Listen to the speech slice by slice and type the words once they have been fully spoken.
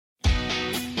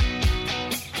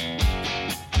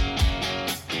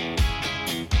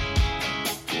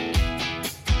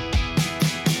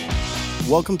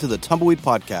Welcome to the Tumbleweed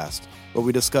Podcast, where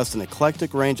we discuss an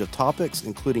eclectic range of topics,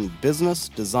 including business,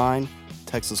 design,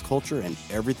 Texas culture, and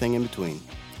everything in between.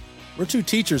 We're two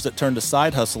teachers that turned a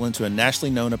side hustle into a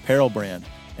nationally known apparel brand,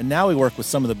 and now we work with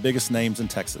some of the biggest names in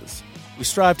Texas. We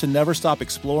strive to never stop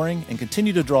exploring and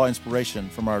continue to draw inspiration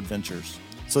from our adventures.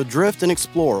 So drift and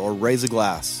explore or raise a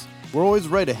glass. We're always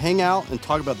ready to hang out and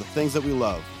talk about the things that we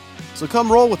love. So come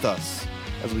roll with us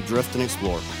as we drift and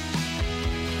explore.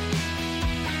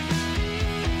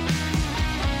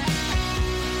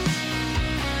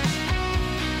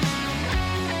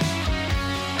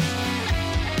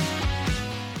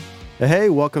 Hey,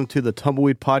 welcome to the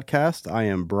Tumbleweed Podcast. I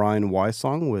am Brian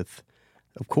Wysong with,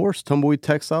 of course, Tumbleweed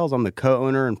Textiles. I'm the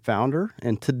co-owner and founder.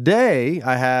 And today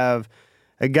I have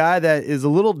a guy that is a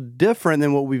little different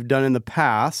than what we've done in the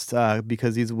past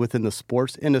because he's within the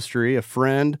sports industry, a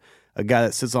friend, a guy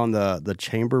that sits on the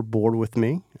chamber board with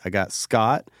me. I got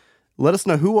Scott. Let us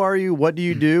know, who are you, what do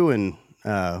you do, and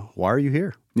why are you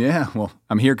here? Yeah, well,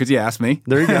 I'm here because you asked me.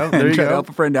 There you go. There you Try go. to help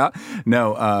a friend out.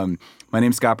 No, my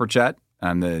name's Scott Burchett.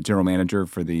 I'm the general manager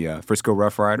for the Frisco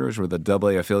RoughRiders. We're the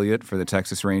AA affiliate for the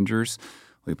Texas Rangers.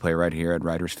 We play right here at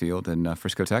Riders Field in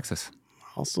Frisco, Texas.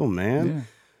 Awesome, man. Yeah.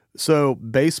 So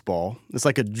baseball, it's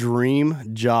like a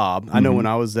dream job. I know when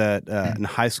I was in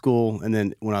high school and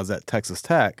then when I was at Texas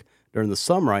Tech, during the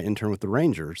summer, I interned with the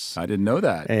Rangers. I didn't know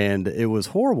that. And it was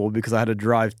horrible because I had to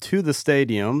drive to the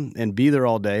stadium and be there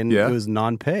all day, and it was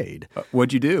non-paid.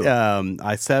 What'd you do?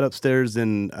 I sat upstairs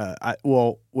and,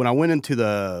 when I went into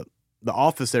the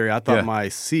office area, I thought my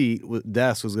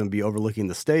desk was going to be overlooking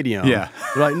the stadium. Yeah.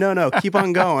 They're like, no, keep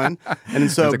on going. And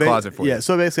so There's a closet for you. Yeah,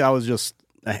 so basically I was just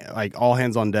like all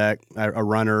hands on deck, a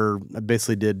runner. I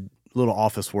basically did little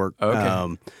office work.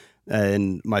 Okay.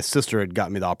 And my sister had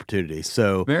got me the opportunity.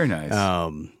 So Very nice.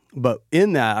 But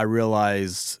in that, I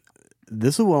realized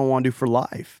this is what I want to do for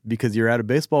life, because you're at a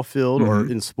baseball field or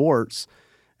in sports.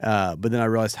 But then I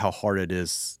realized how hard it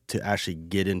is to actually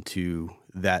get into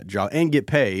that job and get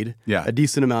paid a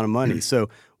decent amount of money. So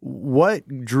what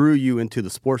drew you into the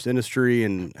sports industry,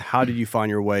 and how did you find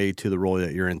your way to the role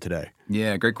that you're in today?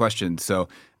 Yeah, great question. So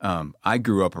I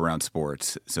grew up around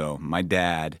sports. So my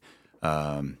dad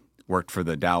worked for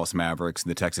the Dallas Mavericks and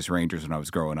the Texas Rangers when I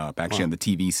was growing up, actually on the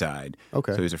TV side.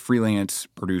 Okay. So he's a freelance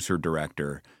producer,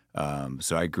 director.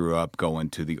 So I grew up going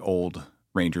to the old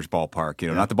Rangers ballpark,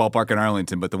 not the ballpark in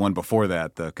Arlington, but the one before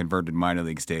that, the converted minor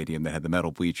league stadium that had the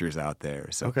metal bleachers out there.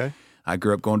 So I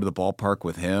grew up going to the ballpark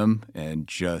with him, and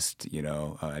just,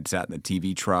 I'd sat in the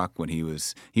TV truck when he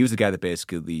was the guy that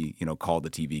basically, called the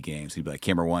TV games. He'd be like,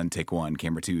 camera one, take one,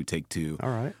 camera two, take two. All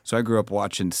right. So I grew up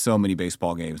watching so many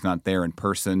baseball games, not there in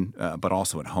person, but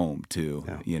also at home too,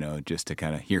 just to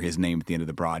kind of hear his name at the end of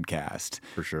the broadcast.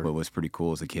 For sure. What was pretty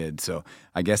cool as a kid. So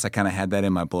I guess I kind of had that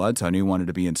in my blood, so I knew I wanted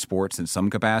to be in sports in some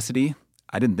capacity.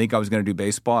 I didn't think I was going to do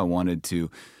baseball. I wanted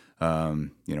to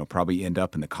probably end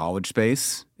up in the college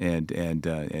space and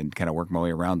kind of work my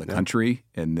way around the country,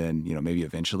 and then, maybe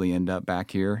eventually end up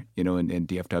back here, in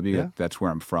DFW. Yeah. That's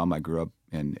where I'm from. I grew up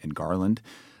in Garland.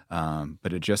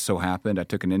 But it just so happened I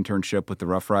took an internship with the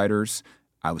RoughRiders.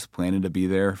 I was planning to be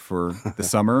there for the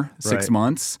summer, 6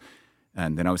 months.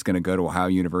 And then I was going to go to Ohio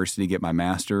University, get my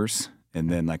master's, and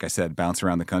then, like I said, bounce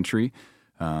around the country.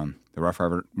 The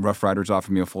RoughRiders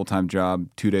offered me a full-time job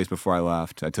 2 days before I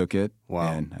left. I took it.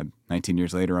 Wow. And 19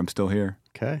 years later, I'm still here.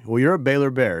 Okay. Well, you're a Baylor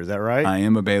Bear, is that right? I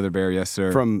am a Baylor Bear, yes,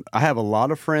 sir. I have a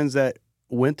lot of friends that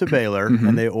went to Baylor,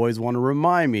 and they always want to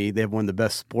remind me they have one of the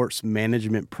best sports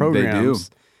management programs.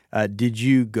 They do. Did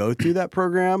you go through that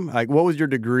program? Like, what was your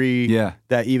degree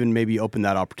that even maybe opened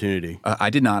that opportunity? I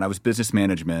did not. I was business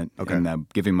management. Okay. And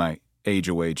giving my age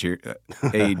away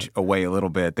a little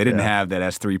bit. They didn't have that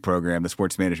S3 program, the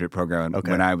sports management program,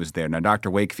 when I was there. Now,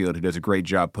 Dr. Wakefield, who does a great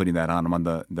job putting that on, I'm on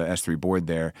the S3 board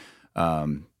there.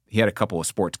 He had a couple of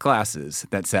sports classes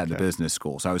that sat in the business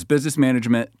school. So I was business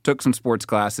management, took some sports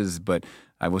classes, but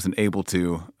I wasn't able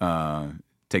to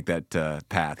take that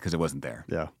path because it wasn't there.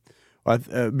 Yeah.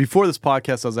 Well, before this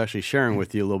podcast, I was actually sharing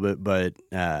with you a little bit, but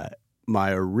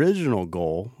my original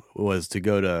goal was to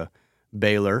go to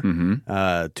Baylor.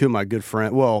 Two of my good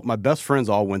friends, my best friends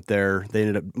all went there. They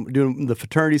ended up doing the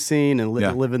fraternity scene and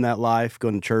living that life,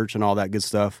 going to church and all that good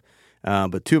stuff.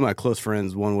 But two of my close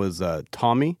friends, one was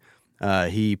Tommy.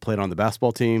 He played on the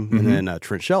basketball team, and then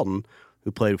Trent Shelton,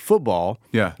 who played football.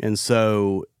 Yeah. And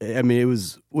so, I mean, it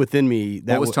was within me.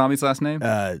 What was Tommy's last name?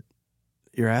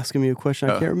 You're asking me a question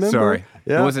I can't remember. Sorry.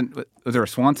 Yeah. Was there a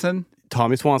Swanson?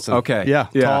 Tommy Swanson. Okay. Yeah.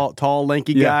 Tall,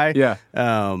 lanky guy. Yeah.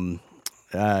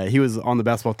 He was on the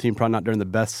basketball team, probably not during the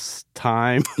best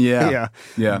time. Yeah.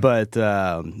 But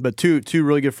two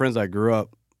really good friends I grew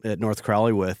up at North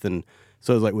Crowley with, and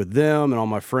So it was like with them and all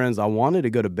my friends, I wanted to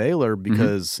go to Baylor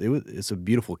because it's a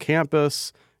beautiful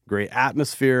campus, great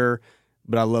atmosphere,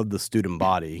 but I love the student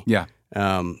body. Yeah.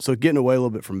 So getting away a little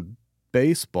bit from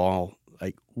baseball,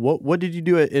 like what did you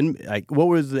do what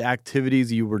was the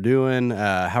activities you were doing?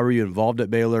 How were you involved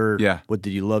at Baylor? Yeah. What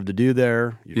did you love to do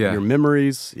there? Your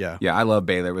memories? Yeah. Yeah, I love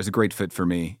Baylor. It was a great fit for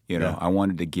me. I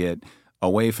wanted to get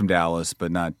away from Dallas,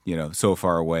 but not, so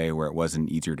far away where it wasn't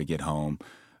easier to get home.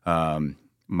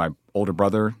 My older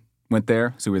brother went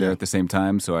there, so we were there at the same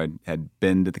time. So I had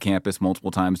been to the campus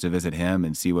multiple times to visit him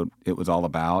and see what it was all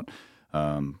about.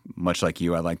 Much like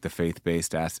you, I like the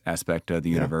faith-based aspect of the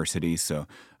university. So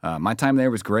my time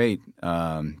there was great.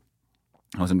 I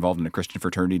was involved in a Christian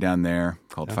fraternity down there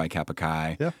called Phi Kappa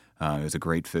Chi. Yeah. It was a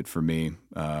great fit for me.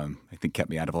 I think kept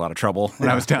me out of a lot lot of trouble when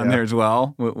I was down there as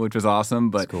well, which was awesome.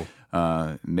 But cool.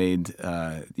 Made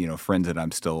friends that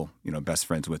I'm still best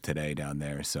friends with today down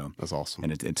there. So that's awesome.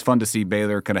 And it's fun to see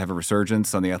Baylor kind of have a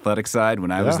resurgence on the athletic side.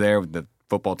 When I was there, the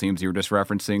football teams you were just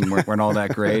referencing weren't all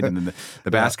that great, and then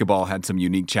the basketball had some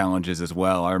unique challenges as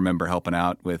well. I remember helping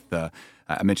out with.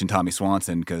 I mentioned Tommy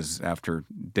Swanson because after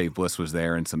Dave Bliss was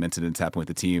there and some incidents happened with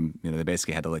the team, they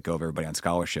basically had to let go of everybody on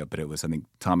scholarship. But it was, I think,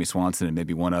 Tommy Swanson and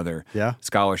maybe one other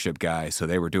scholarship guy. So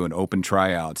they were doing open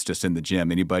tryouts just in the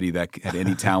gym, anybody that had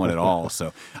any talent at all.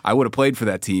 So I would have played for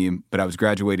that team, but I was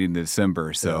graduating in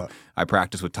December. So I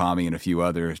practiced with Tommy and a few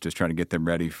others just trying to get them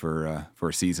ready for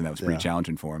a season that was pretty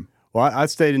challenging for them. Well, I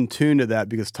stayed in tune to that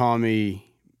because Tommy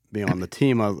being on the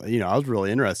team, I was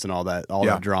really interested in all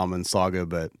that drama and saga.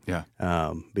 But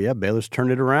Baylor's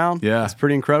turned it around. Yeah, it's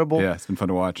pretty incredible. Yeah, it's been fun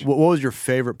to watch. What was your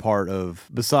favorite part of,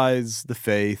 besides the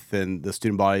faith and the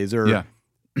student body? Is there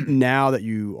now that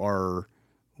you are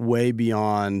way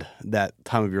beyond that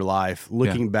time of your life,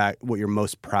 looking back, what you're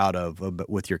most proud of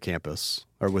with your campus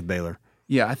or with Baylor?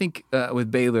 Yeah, I think with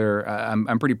Baylor,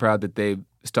 I'm pretty proud that they've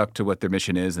stuck to what their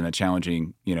mission is in a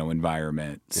challenging,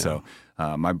 environment. Yeah. So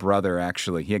my brother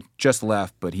actually, he had just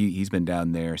left, but he's been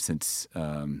down there since,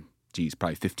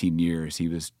 probably 15 years. He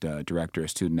was director of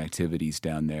student activities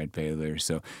down there at Baylor.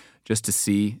 So just to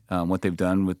see what they've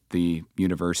done with the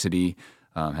university,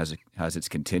 has it's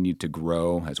continued to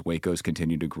grow, has Waco's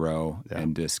continued to grow,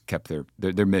 and just kept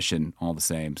their mission all the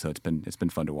same. So it's been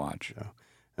fun to watch. Yeah.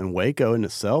 And Waco in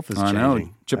itself is changing. I know.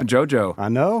 Chip and JoJo. I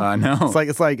know.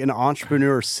 It's like an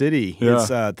entrepreneur city.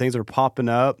 Yeah. It's things are popping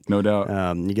up. No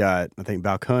doubt. You got, I think,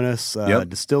 Balcones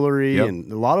Distillery,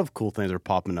 and a lot of cool things are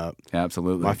popping up.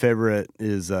 Absolutely. My favorite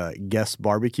is Guest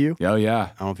Barbecue. Oh, yeah. I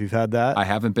don't know if you've had that. I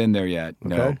haven't been there yet,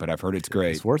 no, but I've heard it's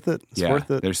great. It's worth it. It's worth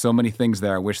it. There's so many things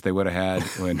there I wish they would have had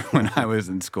when I was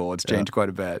in school. It's changed quite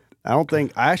a bit. I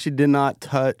actually did not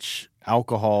touch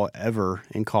alcohol ever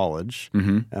in college.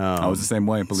 Mm-hmm. I was the same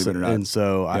way, believe it or not. And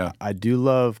so I do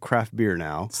love craft beer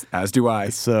now. As do I.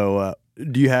 So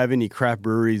do you have any craft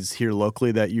breweries here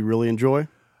locally that you really enjoy?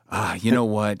 You know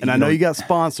what? And I know you got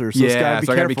sponsors, so I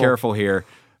got to be careful here.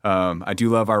 I do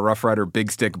love our RoughRider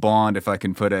Big Stick Blonde, if I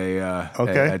can put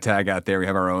a tag out there. We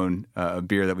have our own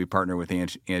beer that we partner with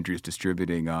Andrews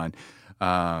Distributing on.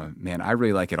 Man, I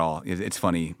really like it all. It's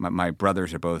funny. My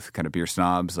brothers are both kind of beer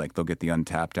snobs. Like they'll get the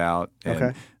Untapped out,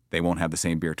 and they won't have the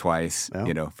same beer twice.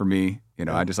 Yeah. For me,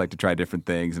 I just like to try different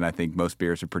things, and I think most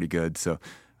beers are pretty good. So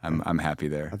I'm happy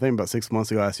there. I think about 6 months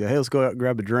ago I said, "Hey, let's go out and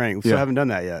grab a drink." We still haven't done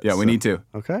that yet. Yeah, we need to.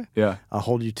 Okay. Yeah, I'll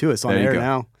hold you to it. It's on air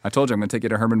now. I told you I'm going to take you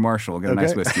to Herman Marshall. Get a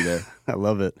nice whiskey there. I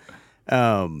love it.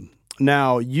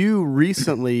 Now you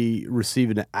recently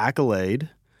received an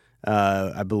accolade.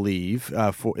 I believe,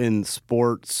 for in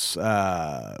sports.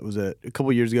 Was it a couple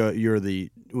of years ago? You're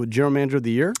the general manager of the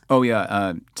year. Oh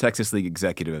yeah, Texas League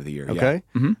Executive of the Year. Okay.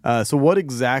 Yeah. Mm-hmm. So what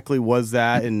exactly was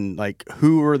that, and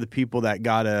who were the people that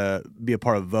got to be a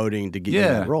part of voting to get you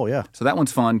in that role? Yeah. So that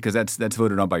one's fun because that's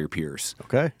voted on by your peers.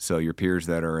 Okay. So your peers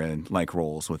that are in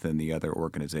roles within the other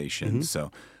organizations. Mm-hmm.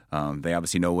 So. They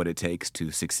obviously know what it takes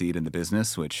to succeed in the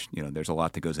business, which, there's a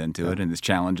lot that goes into it, and it's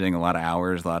challenging, a lot of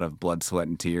hours, a lot of blood, sweat,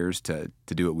 and tears to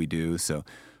do what we do. So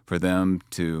for them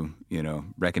to,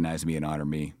 recognize me and honor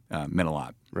me meant a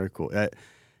lot. Very cool.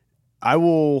 I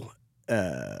will,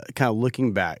 kind of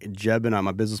looking back, Jeb and I,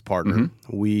 my business partner,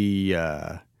 we,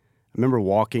 I remember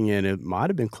walking in, it might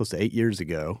have been close to 8 years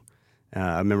ago.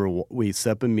 I remember we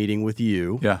set up a meeting with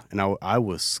you, and I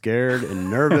was scared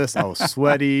and nervous. I was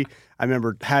sweaty. I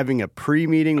remember having a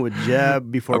pre-meeting with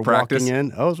Jeb before walking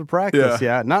in. Oh, it was a practice,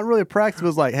 yeah. Not really a practice. It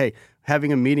was like, hey,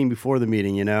 having a meeting before the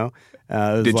meeting,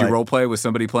 Did you role play with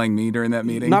somebody playing me during that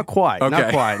meeting? Not quite,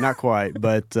 not quite.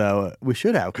 But we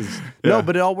should have,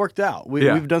 but it all worked out.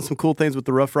 We've done some cool things with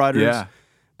the RoughRiders. Yeah.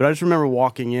 But I just remember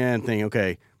walking in thinking,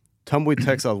 okay, Tumbleweed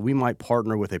Texas, we might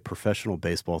partner with a professional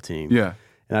baseball team. Yeah.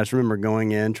 And I just remember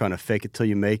going in, trying to fake it till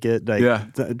you make it,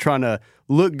 trying to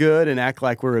look good and act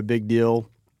like we're a big deal.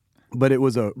 But it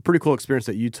was a pretty cool experience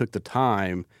that you took the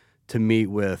time to meet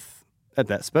with,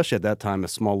 especially at that time, a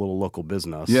small little local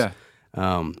business. Yeah.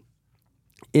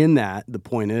 In that, the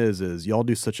point is y'all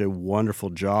do such a wonderful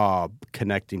job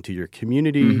connecting to your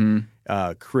community,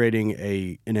 creating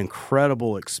an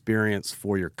incredible experience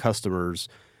for your customers.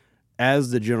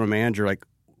 As the general manager,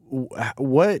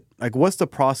 what's the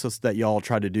process that y'all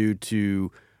try to do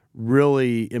to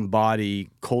really embody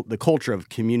the culture of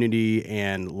community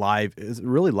and live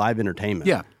entertainment?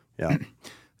 Yeah. Yeah.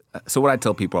 So what I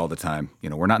tell people all the time,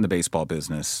 we're not in the baseball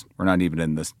business. We're not even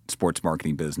in the sports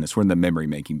marketing business. We're in the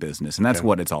memory-making business, and that's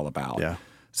what it's all about. Yeah.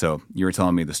 So you were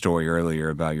telling me the story earlier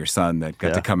about your son that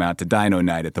got to come out to Dino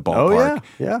Night at the ballpark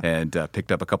and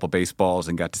picked up a couple baseballs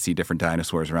and got to see different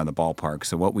dinosaurs around the ballpark.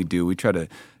 So what we do, we try to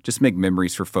just make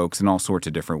memories for folks in all sorts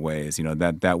of different ways.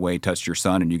 That way touched your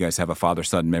son, and you guys have a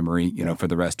father-son memory, for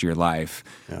the rest of your life.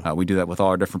 Yeah. We do that with all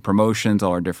our different promotions,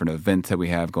 all our different events that we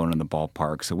have going on in the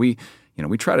ballpark. So we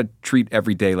try to treat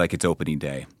every day like it's opening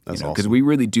day. That's awesome. Because we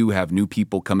really do have new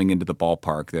people coming into the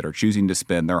ballpark that are choosing to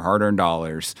spend their hard-earned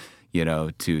dollars,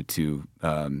 to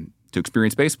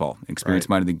experience baseball,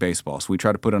 minor league baseball. So we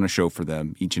try to put on a show for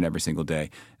them each and every single day,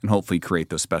 and hopefully create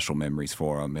those special memories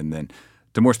for them. And then,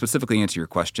 to more specifically answer your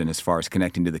question, as far as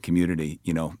connecting to the community,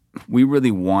 we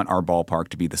really want our ballpark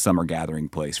to be the summer gathering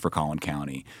place for Collin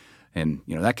County. And,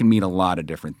 that can mean a lot of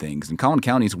different things. And Collin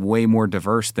County is way more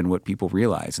diverse than what people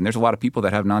realize. And there's a lot of people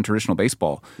that have non-traditional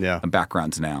baseball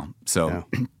backgrounds now. So,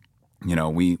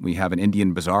 we have an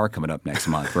Indian bazaar coming up next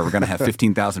month where we're going to have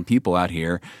 15,000 people out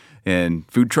here and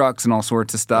food trucks and all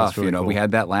sorts of stuff. Really cool. We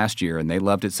had that last year, and they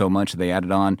loved it so much they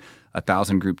added on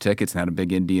 1,000 group tickets and had a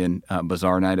big Indian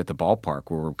bazaar night at the ballpark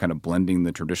where we're kind of blending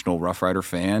the traditional Rough Rider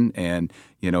fan and,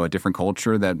 a different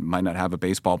culture that might not have a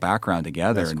baseball background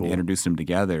together. That's and cool. Introduce them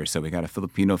together. So we got a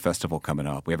Filipino festival coming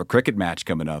up. We have a cricket match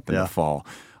coming up in the fall,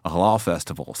 a halal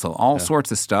festival. So all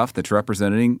sorts of stuff that's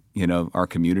representing, our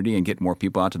community and getting more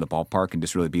people out to the ballpark and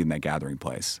just really being that gathering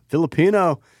place.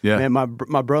 Filipino. Yeah. Man, my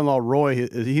brother-in-law, Roy,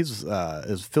 he's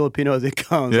as Filipino as it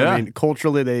comes. Yeah. I mean,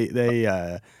 culturally,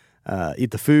 they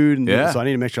eat the food, and so I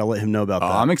need to make sure I let him know about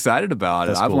that. I'm excited about it.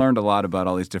 That's I've cool. learned a lot about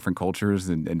all these different cultures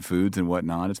and foods and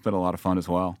whatnot. It's been a lot of fun as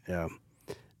well. Yeah.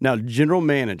 Now, general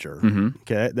manager,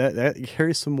 okay, that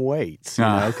carries some weight,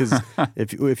 because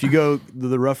if you go to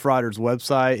the Rough Riders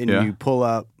website and you pull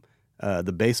up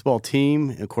the baseball team,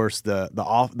 and of course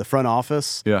the front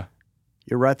office,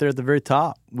 you're right there at the very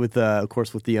top with of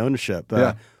course with the ownership.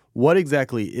 What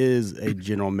exactly is a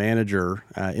general manager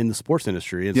in the sports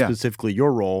industry, and specifically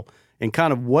your role, and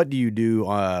kind of what do you do?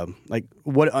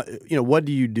 What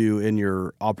do you do in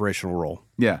your operational role?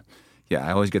 Yeah,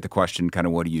 I always get the question, kind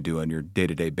of, what do you do on your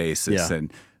day-to-day basis? Yeah.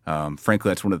 And frankly,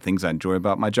 that's one of the things I enjoy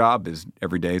about my job is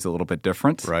every day is a little bit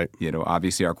different. Right.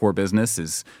 Obviously our core business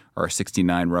is our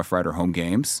 69 Rough Rider home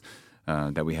games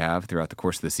that we have throughout the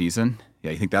course of the season.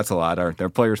 Yeah, you think that's a lot. Their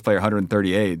players play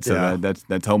 138, so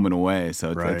that's home and away.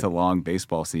 So it's a long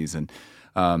baseball season.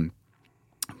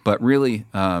 But really,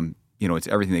 it's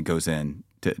everything that goes in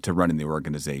to running the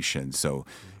organization. So,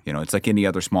 it's like any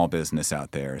other small business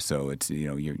out there. So it's,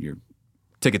 your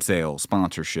ticket sales,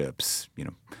 sponsorships,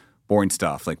 boring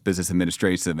stuff like business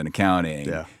administrative and accounting.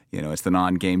 Yeah. It's the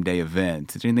non-game day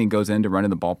event. It's anything that goes into running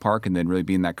the ballpark and then really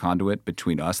being that conduit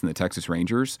between us and the Texas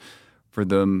Rangers for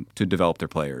them to develop their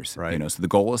players. Right. So the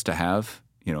goal is to have,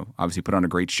 obviously put on a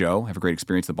great show, have a great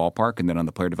experience at the ballpark, and then on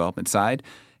the player development side,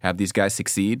 have these guys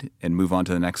succeed and move on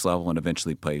to the next level and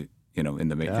eventually play, in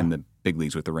the big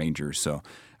leagues with the Rangers. So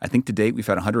I think to date we've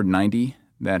had 190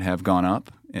 that have gone up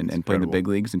and played in the big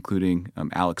leagues, including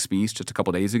Alex Spies just a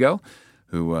couple days ago,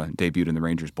 who debuted in the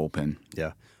Rangers bullpen.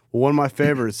 Yeah. Well, one of my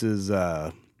favorites is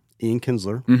Ian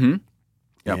Kinsler. Mm-hmm.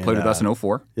 Yeah, played with us in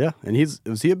 2004. Yeah, and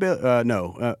was he a bit?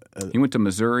 No. He went to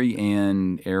Missouri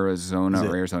and Arizona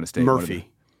or Arizona State. Murphy.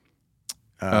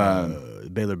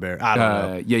 Baylor Bear.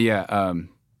 I don't know.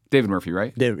 David Murphy,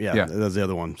 right? Yeah, that's the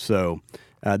other one. So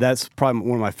that's probably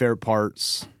one of my favorite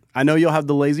parts. I know you'll have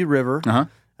the Lazy River. Uh-huh.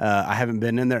 I haven't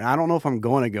been in there. I don't know if I'm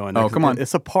going to go in there. Oh, come on.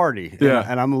 It's a party. Yeah.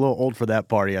 And I'm a little old for that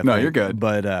party, I think. No, you're good.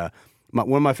 But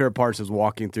one of my favorite parts is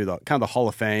walking through the kind of the Hall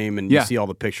of Fame, and you see all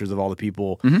the pictures of all the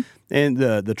people. Mm-hmm. And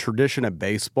the tradition of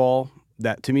baseball,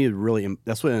 that to me is really,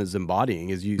 that's what it's embodying,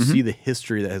 is you see the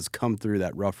history that has come through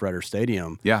that Rough Rider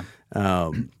Stadium. Yeah.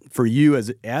 For you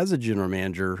as a general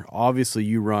manager, obviously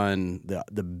you run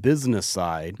the business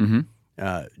side. Mm-hmm.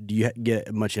 Do you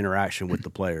get much interaction with the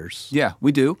players? Yeah,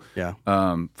 we do. Yeah.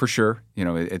 For sure.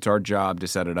 It's our job to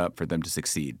set it up for them to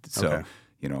succeed. So,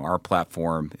 our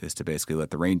platform is to basically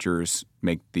let the Rangers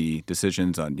make the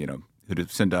decisions on, who to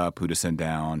send up, who to send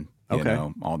down,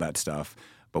 all that stuff.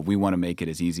 But we want to make it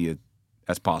as easy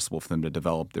as possible for them to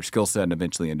develop their skill set and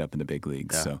eventually end up in the big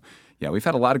leagues. Yeah. So, we've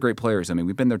had a lot of great players. I mean,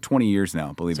 we've been there 20 years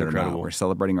now, believe it or incredible. not. We're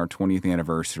celebrating our 20th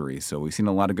anniversary. So we've seen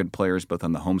a lot of good players both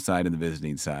on the home side and the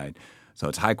visiting side. So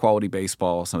it's high-quality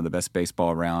baseball, some of the best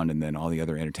baseball around, and then all the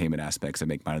other entertainment aspects that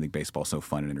make minor league baseball so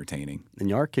fun and entertaining. And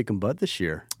you are kicking butt this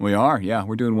year. We are, yeah.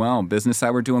 We're doing well. On business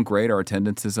side, we're doing great. Our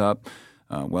attendance is up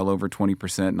well over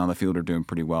 20%, and on the field, we're doing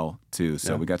pretty well, too.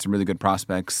 So we got some really good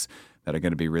prospects that are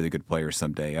going to be really good players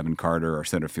someday. Evan Carter, our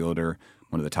center fielder,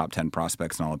 one of the top 10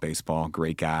 prospects in all of baseball,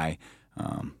 great guy.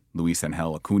 Luis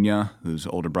Angel Acuna, whose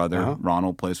older brother,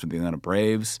 Ronald, plays for the Atlanta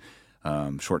Braves.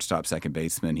 Shortstop, second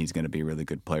baseman. He's going to be a really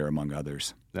good player among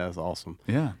others. That's awesome.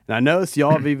 Yeah. And I noticed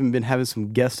y'all have even been having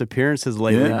some guest appearances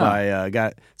lately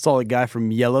by saw a guy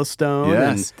from Yellowstone.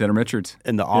 Yes, Denham Richards.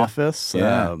 In The Office.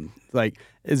 Yeah.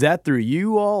 Is that through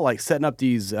you all, setting up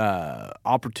these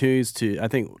opportunities to, I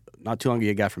think, not too long ago,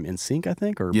 a guy from NSYNC, I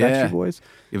think, or Backstreet Boys?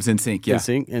 It was NSYNC, yeah.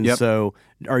 NSYNC. And so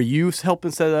are you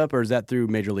helping set it up, or is that through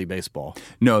Major League Baseball?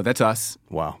 No, that's us.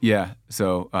 Wow. Yeah.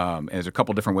 So there's a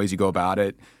couple different ways you go about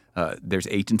it. There's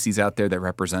agencies out there that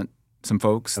represent some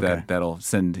folks that'll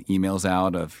send emails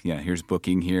out of, here's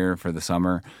booking here for the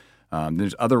summer.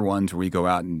 There's other ones where we go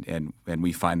out and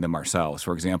we find them ourselves.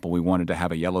 For example, we wanted to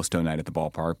have a Yellowstone night at the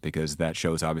ballpark because that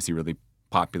show is obviously really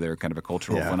popular, kind of a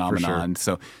cultural phenomenon. For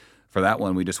sure. So for that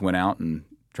one, we just went out and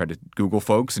tried to Google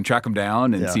folks and track them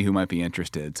down and see who might be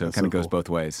interested. So it kind of goes both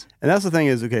ways. And that's the thing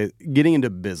is, getting into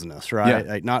business, right?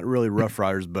 Yeah. Not really Rough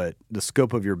Riders, but the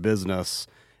scope of your business.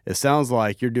 It sounds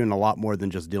like you're doing a lot more than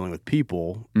just dealing with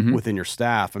people within your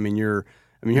staff. You're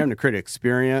having to create an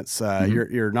experience.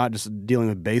 You're not just dealing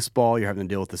with baseball. You're having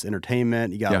to deal with this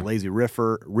entertainment. You got a lazy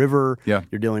river. Yeah.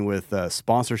 You're dealing with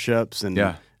sponsorships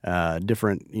and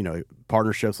different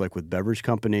partnerships like with beverage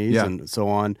companies and so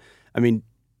on.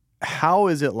 How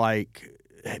is it like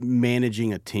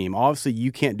managing a team? Obviously,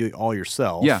 you can't do it all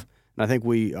yourself. Yeah. And I think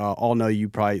we all know you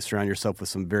probably surround yourself with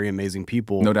some very amazing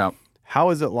people. No doubt. How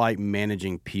is it like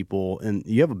managing people? And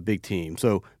you have a big team,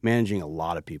 so managing a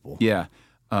lot of people. Yeah.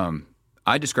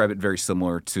 I describe it very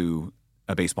similar to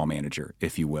a baseball manager,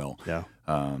 if you will. Yeah.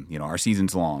 Our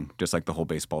season's long, just like the whole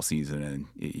baseball season, and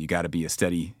you got to be a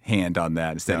steady hand on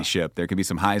that, a steady ship. There can be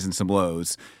some highs and some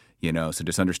lows, so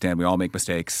just understand we all make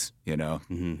mistakes,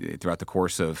 throughout the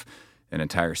course of an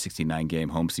entire 69-game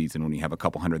home season. When you have a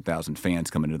couple 100,000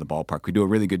 fans coming into the ballpark, we do a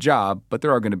really good job, but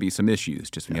there are going to be some issues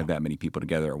just when you have that many people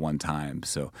together at one time.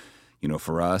 So,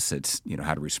 for us, it's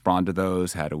how to respond to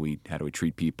those, how do we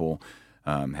treat people,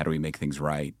 how do we make things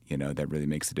right? That really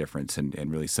makes a difference and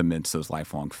really cements those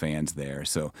lifelong fans there.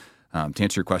 So, to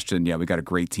answer your question, we got a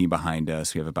great team behind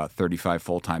us. We have about 35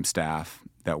 full-time staff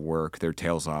that work their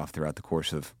tails off throughout the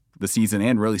course of the season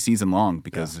and really season long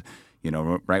because.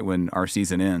 Right when our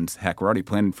season ends, heck, we're already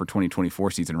planning for 2024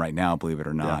 season right now, believe it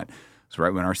or not. Yeah. So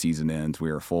right when our season ends,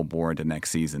 we are full bore into next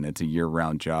season. It's a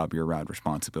year-round job, year-round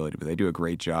responsibility. But they do a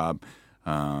great job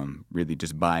really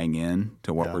just buying in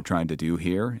to what we're trying to do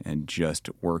here and just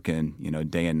working,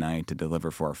 day and night to deliver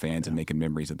for our fans and making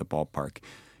memories at the ballpark.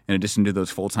 In addition to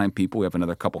those full-time people, we have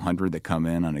another couple hundred that come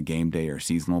in on a game day or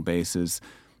seasonal basis.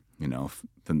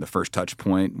 From the first touch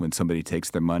point when somebody takes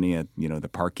their money at, the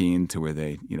parking to where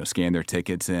they, scan their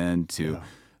tickets in to,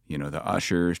 the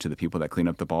ushers to the people that clean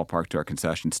up the ballpark to our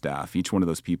concession staff. Each one of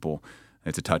those people,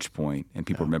 it's a touch point and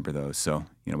people remember those. So,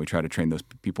 we try to train those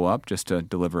people up just to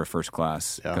deliver a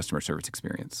first-class customer service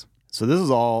experience. So this is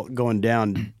all going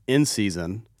down in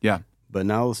season. Yeah. But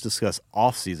now let's discuss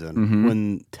off-season,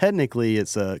 when technically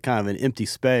it's a kind of an empty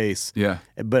space. Yeah.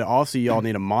 But also y'all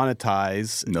need to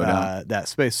monetize that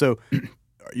space. So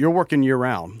you're working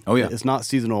year-round. Oh, yeah. It's not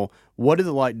seasonal. What is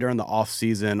it like during the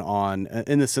off-season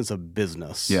in the sense of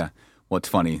business? Yeah. Well, it's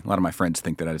funny. A lot of my friends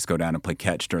think that I just go down and play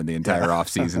catch during the entire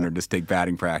off-season or just take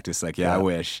batting practice. I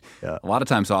wish. Yeah. A lot of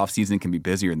times off-season can be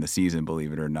busier than the season,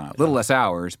 believe it or not. A little less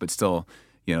hours, but still –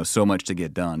 so much to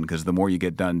get done because the more you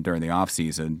get done during the off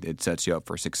season, it sets you up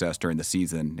for success during the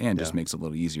season and just makes it a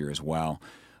little easier as well.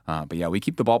 But we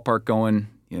keep the ballpark going,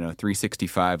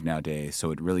 365 nowadays.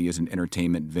 So it really is an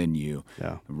entertainment venue.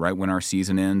 Yeah. Right when our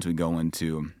season ends, we go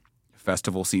into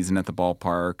festival season at the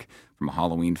ballpark, from a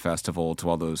Halloween festival to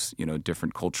all those,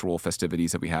 different cultural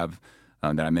festivities that we have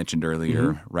that I mentioned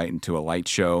earlier, right into a light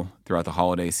show throughout the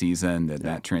holiday season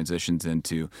that transitions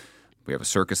into. We have a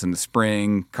circus in the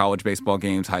spring, college baseball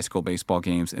games, high school baseball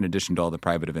games, in addition to all the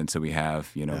private events that we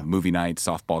have, movie nights,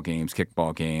 softball games,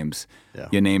 kickball games,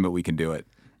 you name it, we can do it.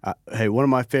 Hey, one of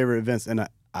my favorite events, and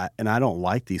I don't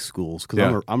like these schools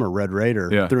because I'm a Red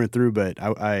Raider through and through. But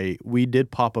we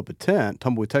did pop up a tent,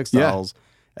 Tumbleweed Textiles,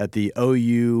 at the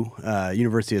OU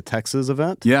University of Texas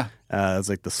event. Yeah. It was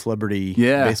like the celebrity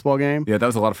baseball game. Yeah, that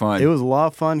was a lot of fun. It was a lot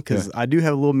of fun because I do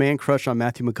have a little man crush on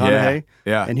Matthew McConaughey.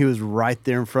 Yeah. And he was right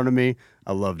there in front of me.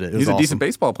 I loved it. He's a decent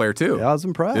baseball player, too. Yeah, I was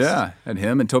impressed. Yeah, and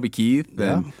him and Toby Keith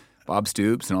and Bob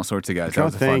Stoops and all sorts of guys. That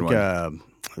was a fun one.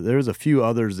 There's a few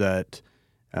others that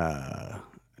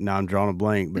now I'm drawing a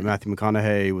blank, but Matthew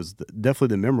McConaughey was definitely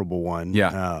the memorable one.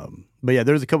 Yeah. But yeah,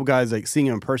 there's a couple guys like seeing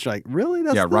him in person, like, really?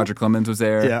 Roger Clemens was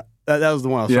there. Yeah. That was the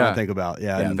one I was trying to think about.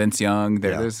 Yeah. And Vince Young.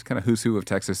 There's kind of who's who of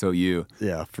Texas OU.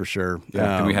 Yeah, for sure.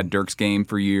 Yeah. And we had Dirk's game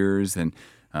for years, and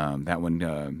that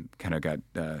one kind of got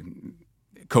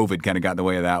COVID kind of got in the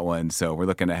way of that one. So we're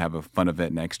looking to have a fun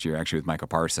event next year, actually, with Micah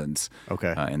Parsons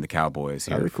and the Cowboys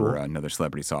here for another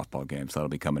celebrity softball game. So that'll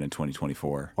be coming in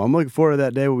 2024. Well, I'm looking forward to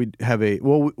that day where we have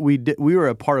we were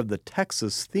a part of the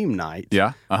Texas theme night.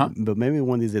 Yeah. But maybe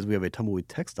one of these days we have a Tumbleweed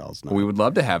Textiles night. We would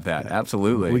love to have that.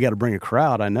 Absolutely. We got to bring a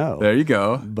crowd, I know. There you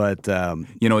go. But,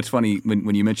 it's funny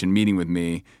when you mentioned meeting with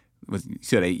me. You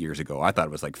said 8 years ago. I thought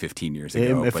it was like 15 years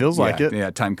ago. It feels like it.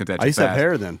 Yeah, time comes at you I used fast. to have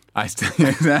hair then.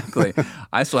 Exactly.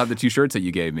 I still have the 2 shirts that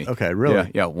you gave me. Okay,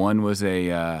 really? Yeah. One was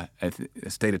a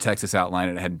state of Texas outline,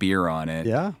 and it had beer on it.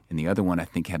 Yeah. And the other one, I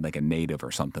think, had like a native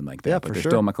or something like that. Yeah, but they're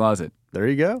still in my closet. There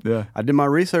you go. Yeah. I did my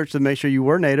research to make sure you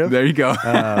were native. There you go.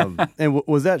 And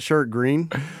was that shirt green?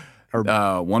 Or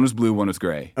one was blue, one was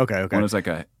gray. Okay. One was like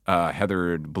a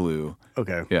heathered blue.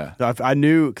 Okay. Yeah. I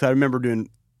knew because I remember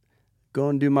go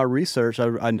and do my research.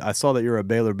 I saw that you're a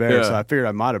Baylor Bear, so I figured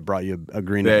I might have brought you a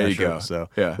green shirt. Go. So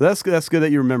that's good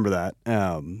that you remember that.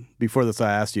 Before this, I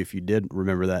asked you if you did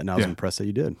remember that, and I was impressed that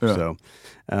you did. Yeah. So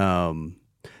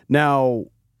now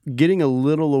getting a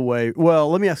little away. Well,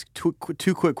 let me ask two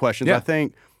quick questions. Yeah. I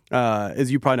think. As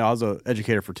you probably know, I was an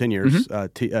educator for 10 years,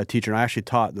 teacher, and I actually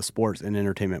taught the sports and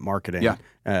entertainment marketing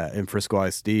in Frisco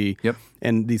ISD. Yep.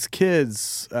 And these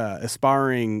kids,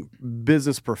 aspiring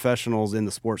business professionals in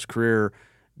the sports career,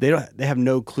 they have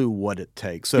no clue what it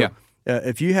takes. So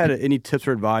if you had any tips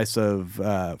or advice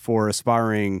for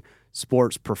aspiring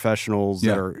sports professionals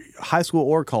that are high school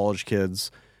or college kids,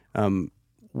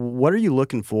 what are you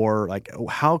looking for? Like,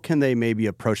 how can they maybe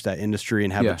approach that industry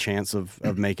and have a chance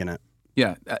of making it?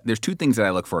 Yeah, there's 2 things that I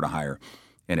look for to hire,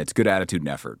 and it's good attitude and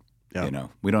effort. Yep.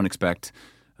 We don't expect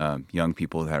young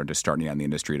people that are just starting out in the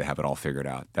industry to have it all figured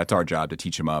out. That's our job, to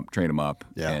teach them up, train them up,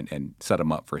 and set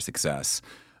them up for success.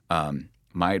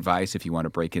 My advice, if you want to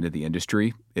break into the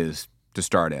industry, is to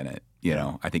start in it.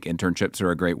 I think internships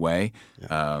are a great way.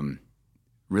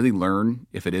 Really learn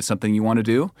if it is something you want to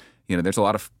do. There's a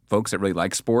lot of folks that really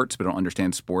like sports but don't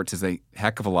understand sports is a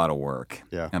heck of a lot of work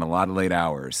and a lot of late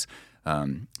hours.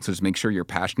 So just make sure you're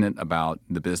passionate about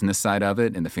the business side of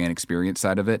it and the fan experience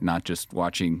side of it, not just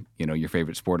watching, your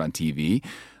favorite sport on TV.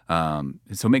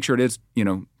 So make sure it is,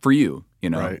 for you,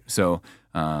 Right. So,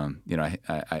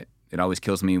 it always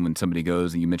kills me when somebody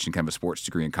goes, and you mentioned kind of a sports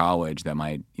degree in college that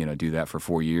might, do that for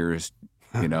 4 years,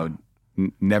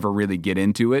 never really get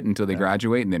into it until they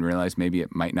graduate and then realize maybe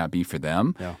it might not be for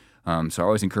them. Yeah. So I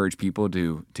always encourage people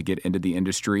to get into the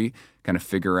industry, kind of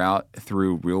figure out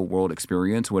through real world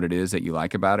experience what it is that you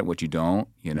like about it, what you don't,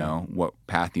 what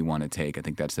path you want to take. I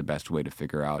think that's the best way to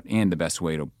figure out and the best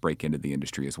way to break into the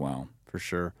industry as well. For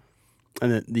sure.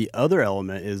 And then the other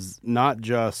element is not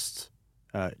just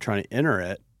trying to enter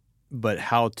it, but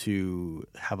how to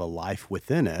have a life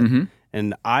within it. Mm-hmm.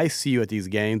 And I see you at these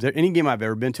games. Any game I've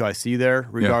ever been to, I see you there,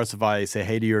 regardless if I say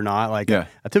hey to you or not. Like, I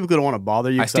typically don't want to bother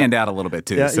you. I stand out a little bit,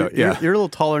 too. Yeah, you're a little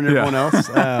taller than everyone else.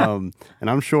 And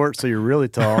I'm short, so you're really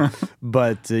tall.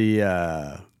 But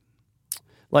the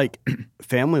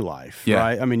family life,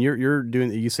 right? I mean, you're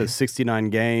doing, you said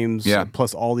 69 games,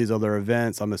 plus all these other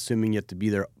events. I'm assuming you have to be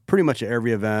there pretty much at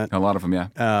every event. A lot of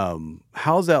them,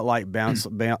 How's that like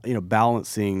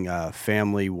balancing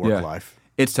family, work life?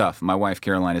 It's tough. My wife,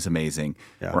 Caroline, is amazing.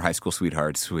 Yeah. We're high school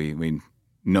sweethearts. We've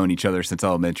known each other since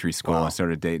elementary school. Wow. I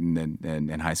started dating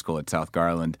in high school at South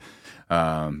Garland,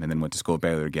 and then went to school at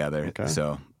Baylor together. Okay.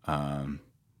 So,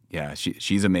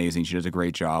 she's amazing. She does a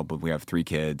great job. We have 3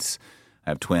 kids.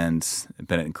 I have twins,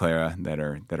 Bennett and Clara, that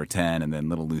are 10, and then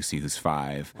little Lucy, who's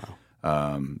 5.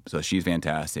 Wow. So she's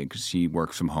fantastic. She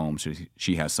works from home, so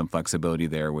she has some flexibility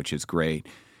there, which is great.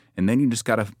 And then you just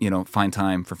got to, find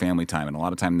time for family time. And a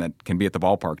lot of time that can be at the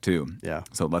ballpark, too. Yeah.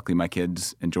 So luckily my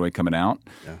kids enjoy coming out.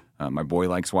 Yeah. My boy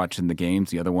likes watching the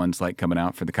games. The other ones like coming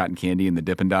out for the cotton candy and the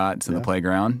Dippin' Dots and the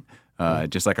playground,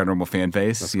 just like our normal fan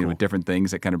base, with different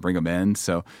things that kind of bring them in.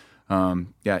 So,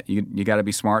 you got to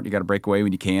be smart. You got to break away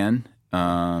when you can.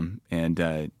 I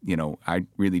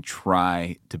really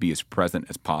try to be as present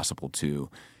as possible too.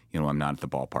 I'm not at the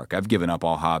ballpark. I've given up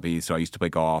all hobbies. So I used to play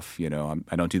golf. I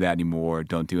don't do that anymore.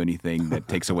 Don't do anything that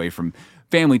takes away from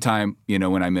family time.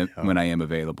 When I am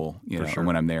available. Or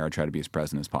when I'm there, I try to be as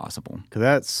present as possible.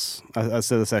 Because I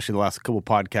said this actually the last couple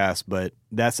podcasts, but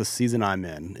that's the season I'm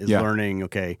in is learning.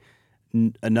 Okay,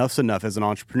 enough's enough as an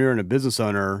entrepreneur and a business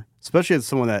owner, especially as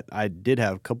someone that I did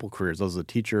have a couple careers. I was a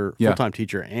teacher, full-time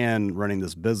teacher, and running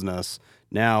this business.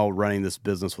 Now running this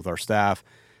business with our staff,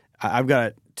 I've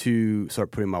got to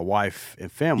start putting my wife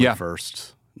and family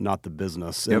first, not the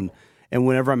business. Yep. And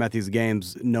whenever I'm at these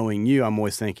games, knowing you, I'm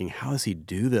always thinking, how does he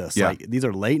do this? Yeah. Like, these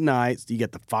are late nights. You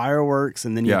get the fireworks,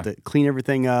 and then you have to clean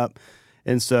everything up.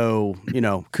 And so,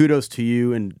 kudos to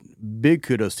you, and big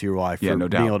kudos to your wife for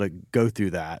being able to go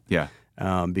through that. Yeah.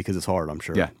 Because it's hard, I'm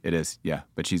sure. Yeah, it is. Yeah,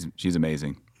 but she's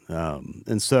amazing.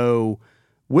 And so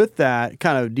with that,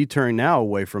 kind of deterring now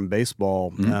away from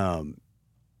baseball,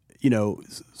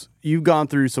 you've gone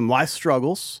through some life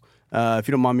struggles. If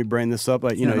you don't mind me bringing this up,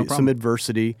 no some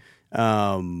adversity.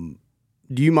 Do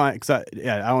you mind? Because I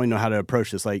don't even know how to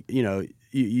approach this. Like,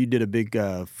 you did a big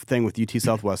thing with UT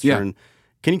Southwestern. Yeah.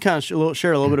 Can you kind of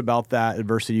share a little bit about that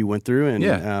adversity you went through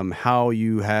and how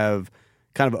you have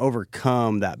kind of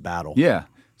overcome that battle? Yeah.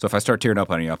 So if I start tearing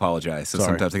up on you, I apologize. So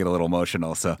sometimes I get a little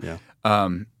emotional. So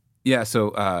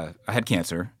So I had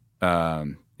cancer.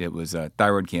 It was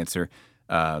thyroid cancer.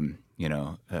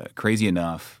 Crazy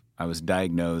enough, I was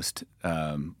diagnosed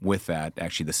with that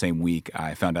actually the same week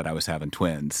I found out I was having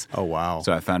twins. Oh, wow.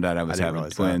 So I found out I was having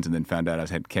twins and then found out I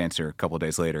had cancer a couple of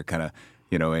days later, kind of,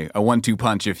 a 1-2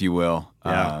 punch, if you will.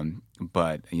 Yeah.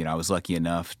 But I was lucky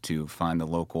enough to find the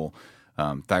local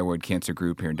thyroid cancer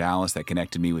group here in Dallas that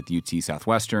connected me with UT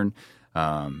Southwestern.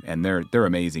 And they're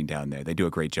amazing down there. They do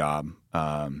a great job.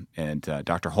 And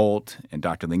Dr. Holt and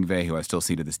Dr. Lingve, who I still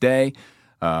see to this day,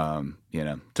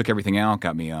 took everything out,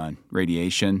 got me on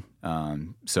radiation.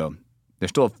 So there's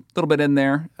still a little bit in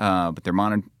there, but they're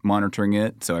monitoring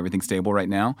it. So everything's stable right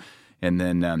now. And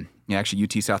then, actually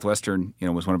UT Southwestern,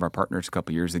 was one of our partners a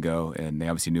couple years ago, and they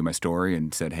obviously knew my story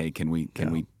and said, hey, can we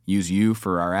use you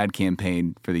for our ad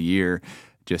campaign for the year?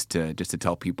 Just to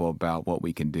tell people about what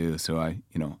we can do. So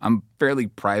I'm fairly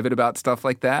private about stuff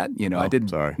like that. I didn't.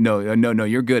 Sorry. No,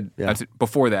 you're good. Yeah.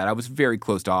 Before that, I was very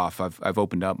closed off. I've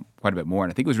opened up quite a bit more,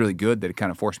 and I think it was really good that it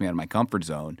kind of forced me out of my comfort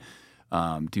zone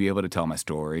to be able to tell my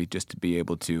story, just to be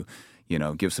able to,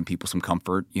 give some people some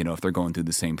comfort. If they're going through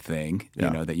the same thing,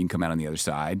 that you can come out on the other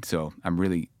side. So I'm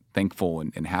really thankful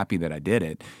and happy that I did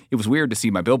it. It was weird to see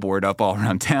my billboard up all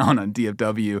around town on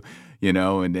DFW,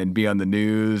 and be on the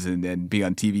news and be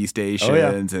on TV stations. Oh,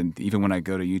 yeah. And even when I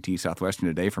go to UT Southwestern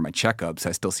today for my checkups,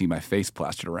 I still see my face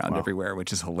plastered around everywhere,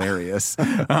 which is hilarious.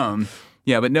 But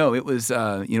no, it was,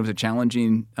 it was a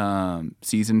challenging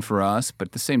season for us. But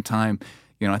at the same time,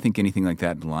 I think anything like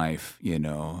that in life, you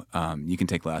can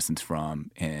take lessons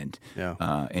from and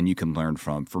you can learn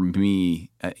from. For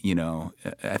me, I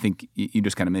think you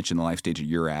just kind of mentioned the life stage that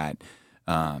you're at.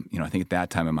 I think at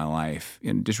that time in my life,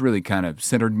 it just really kind of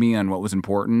centered me on what was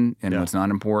important and what's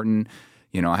not important.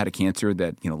 I had a cancer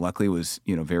that, luckily was,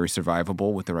 very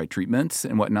survivable with the right treatments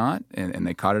and whatnot, and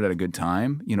they caught it at a good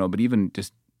time, but even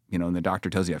just, and the doctor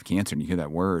tells you have cancer and you hear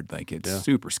that word, like it's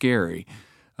super scary.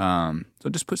 So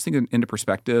it just puts things into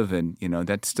perspective, and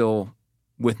that's still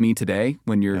with me today.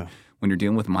 When you're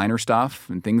dealing with minor stuff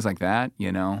and things like that,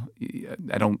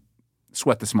 I don't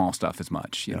sweat the small stuff as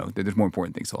much. There's more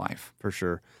important things to life for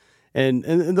sure. And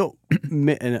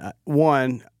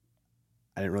one,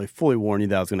 I didn't really fully warn you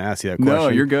that I was going to ask you that question. No,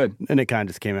 you're good. And it kind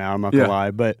of just came out. I'm not gonna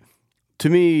lie, but to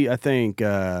me, I think,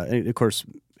 and of course,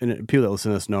 and people that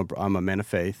listen to this know I'm a man of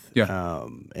faith. Yeah.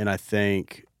 And I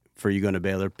think, for you going to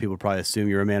Baylor, people probably assume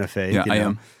you're a man of faith. Yeah, I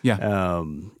am. Yeah.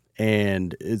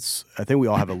 And I think we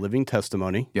all have a living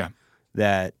testimony. Yeah.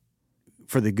 That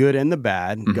for the good and the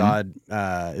bad, God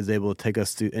is able to take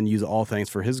us to and use all things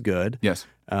for His good. Yes.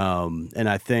 And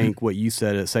I think what you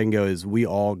said a second ago is we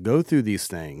all go through these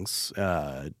things,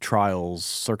 trials,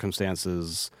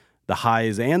 circumstances, the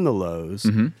highs and the lows.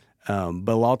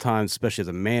 But a lot of times, especially as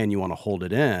a man, you want to hold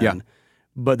it in. Yeah.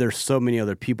 But there's so many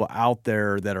other people out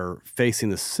there that are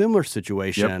facing the similar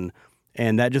situation,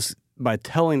 and that just by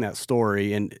telling that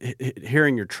story and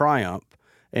hearing your triumph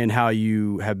and how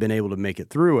you have been able to make it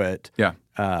through it,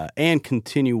 and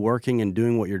continue working and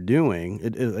doing what you're doing,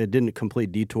 it didn't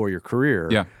completely detour your career.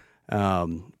 Yeah,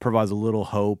 provides a little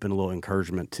hope and a little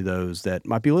encouragement to those that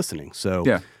might be listening.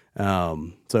 So,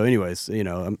 anyways,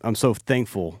 I'm so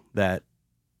thankful that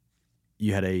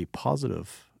you had a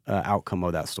positive outcome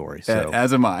of that story. So,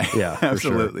 as am I. Yeah,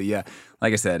 absolutely. Sure. Yeah.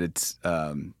 Like I said, it's,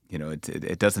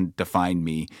 it doesn't define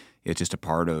me. It's just a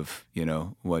part of,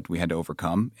 what we had to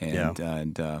overcome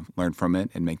and learn from it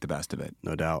and make the best of it.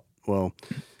 No doubt. Well,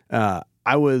 why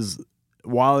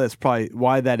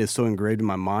that is so engraved in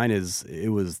my mind is it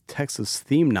was Texas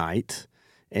theme night,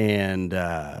 and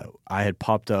I had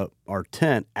popped up our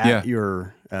tent at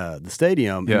your the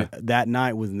stadium. Yeah. And that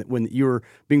night was when you were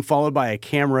being followed by a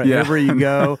camera everywhere you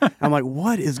go. I'm like,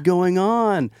 what is going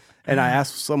on? And I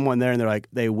asked someone there, and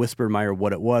they whispered in my ear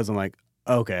what it was. I'm like,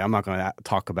 okay, I'm not going to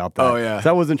talk about that. Oh, yeah. So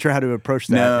I wasn't sure how to approach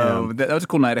that. No, that was a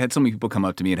cool night. I had so many people come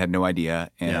up to me and had no idea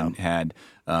and had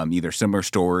either similar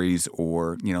stories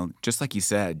or, just like you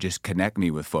said, just connect me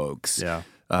with folks. Yeah.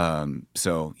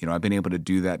 So, I've been able to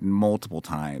do that multiple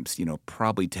times,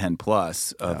 probably 10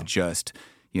 plus of just,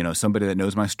 somebody that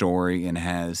knows my story and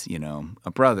has,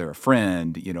 a brother, a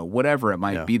friend, whatever it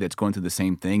might be that's going through the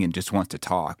same thing and just wants to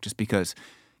talk. Just because,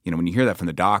 when you hear that from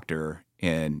the doctor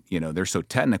and, they're so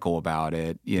technical about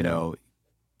it,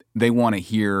 they want to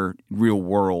hear real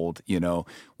world,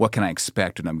 what can I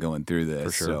expect when I'm going through this?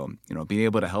 For sure. So, being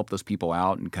able to help those people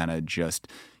out and kind of just,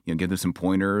 give them some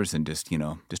pointers and just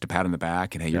a pat on the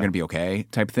back and, hey, you're going to be okay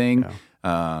type thing.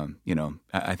 Yeah.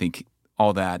 I think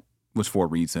all that was for a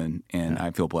reason, and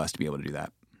I feel blessed to be able to do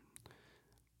that.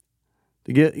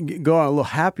 To go on a little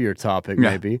happier topic,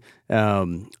 maybe,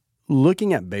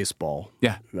 looking at baseball.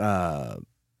 Yeah.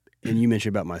 And you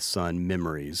mentioned about my son,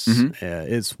 memories. Mm-hmm.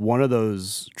 It's one of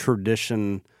those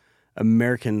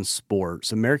American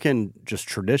sports, American just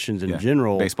traditions in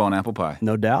general. Baseball and apple pie.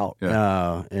 No doubt.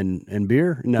 Yeah. And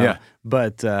beer? No. Yeah.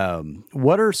 But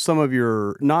what are some of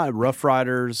your, not Rough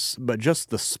Riders, but just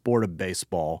the sport of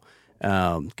baseball?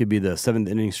 Could be the seventh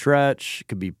inning stretch,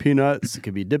 could be peanuts, it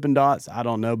could be Dippin' Dots, I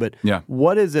don't know. But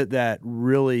what is it that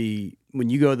really, when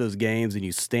you go to those games and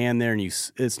you stand there and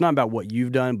it's not about what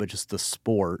you've done, but just the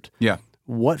sport. Yeah.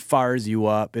 What fires you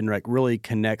up and really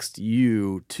connects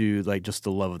you to just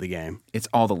the love of the game? It's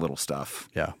all the little stuff.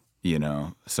 Yeah.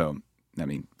 So,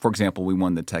 for example, we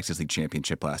won the Texas League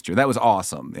Championship last year. That was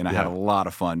awesome. And I had a lot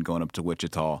of fun going up to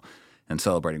Wichita and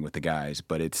celebrating with the guys.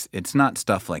 But it's not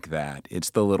stuff like that.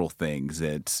 It's the little things.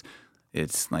 It's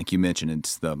like you mentioned,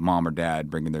 it's the mom or dad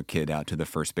bringing their kid out to the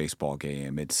first baseball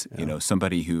game. It's,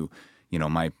 somebody who,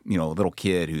 my little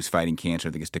kid who's fighting cancer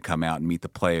that gets to come out and meet the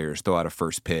players, throw out a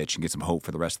first pitch and get some hope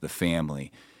for the rest of the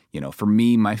family. For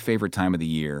me, my favorite time of the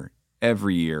year,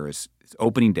 every year is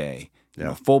opening day,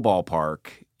 full ballpark,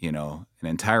 an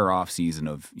entire off season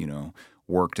of,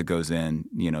 work that goes in,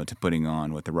 to putting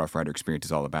on what the Rough Rider experience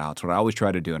is all about. So what I always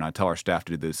try to do, and I tell our staff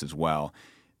to do this as well,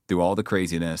 through all the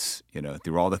craziness,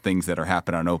 through all the things that are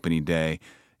happening on opening day,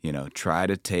 try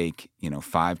to take,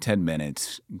 5-10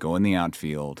 minutes, go in the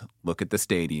outfield, look at the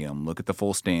stadium, look at the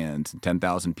full stands,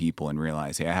 10,000 people, and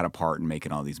realize, hey, I had a part in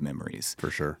making all these memories.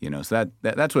 For sure. So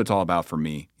that's what it's all about for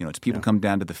me. It's people come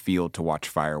down to the field to watch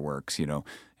fireworks,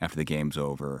 after the game's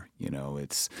over.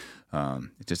 It's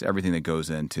just everything that goes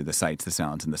into the sights, the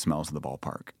sounds, and the smells of the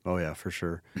ballpark. Oh, yeah, for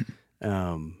sure.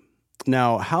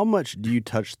 Now, how much do you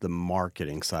touch the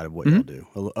marketing side of what y'all do?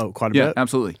 Oh, quite a bit? Yeah,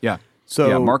 absolutely. Yeah.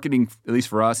 So, marketing, at least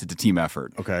for us, it's a team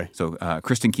effort. Okay. So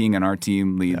Kristen King on our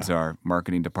team leads our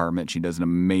marketing department. She does an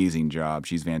amazing job.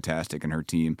 She's fantastic, and her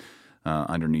team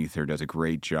underneath her does a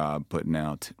great job putting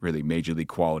out really major league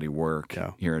quality work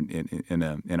here in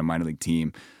a minor league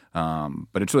team.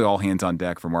 But it's really all hands on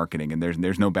deck for marketing, and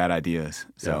there's no bad ideas.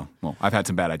 So, well, I've had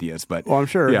some bad ideas, but I'm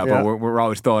sure. Yeah, but we're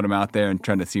always throwing them out there and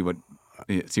trying to see what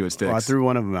sticks. Well, I threw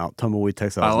one of them out, Tumbleweed,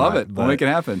 Texas. I love it. We'll make it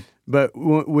happen. But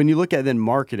when you look at then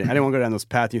marketing, I didn't want to go down this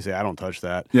path. You say I don't touch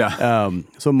that. Yeah.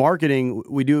 So marketing,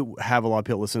 we do have a lot of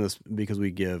people listen to this because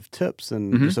we give tips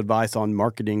and just advice on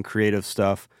marketing, creative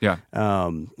stuff. Yeah.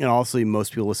 And obviously,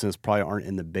 most people listening to this probably aren't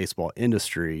in the baseball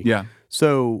industry. Yeah.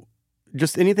 So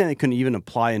just anything that can even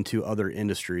apply into other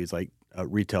industries like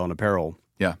retail and apparel.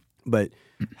 Yeah. But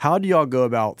how do y'all go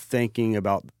about thinking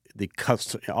about the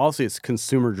customer? Obviously, it's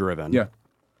consumer driven. Yeah.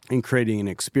 And creating an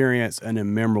experience and a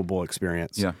memorable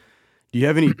experience. Yeah. Do you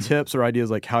have any tips or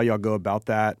ideas like how y'all go about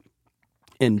that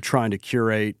in trying to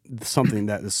curate something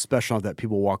that is special enough that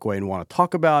people walk away and want to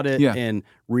talk about it and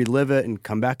relive it and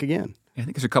come back again? I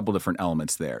think there's a couple different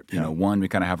elements there. One, we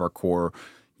kind of have our core,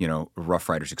 Rough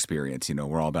Riders experience.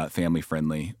 We're all about family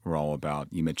friendly. We're all about,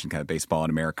 you mentioned kind of baseball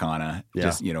and Americana.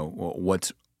 Just,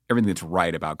 what's everything that's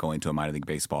right about going to a minor league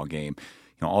baseball game.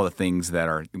 All the things that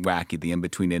are wacky, the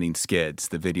in-between inning skits,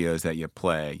 the videos that you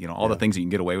play, all the things that you can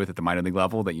get away with at the minor league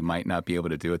level that you might not be able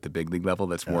to do at the big league level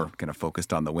that's more kind of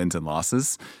focused on the wins and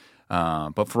losses.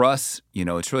 But for us,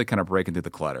 it's really kind of breaking through the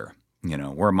clutter.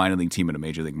 we're a minor league team in a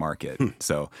major league market.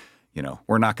 So,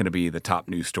 we're not going to be the top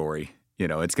news story.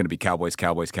 It's going to be Cowboys,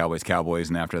 Cowboys, Cowboys, Cowboys.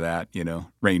 And after that,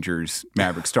 Rangers,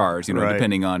 Maverick, Stars, Right.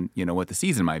 depending on, what the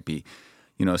season might be.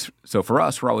 So for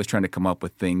us, we're always trying to come up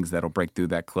with things that'll break through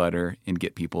that clutter and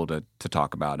get people to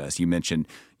talk about us. You mentioned,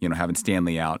 having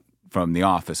Stanley out from The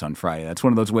Office on Friday. That's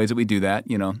one of those ways that we do that,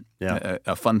 Yeah.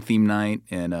 a fun theme night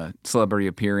and a celebrity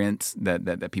appearance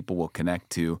that people will connect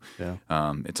to. Yeah.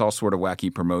 It's all sort of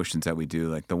wacky promotions that we do.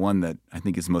 Like the one that I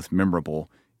think is most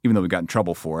memorable, even though we got in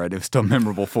trouble for it, it was still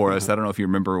memorable for us. I don't know if you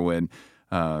remember when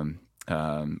Rougned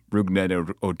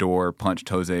Odor punched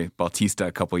Jose Bautista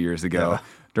a couple years ago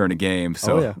during a game.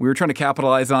 So we were trying to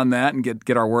capitalize on that and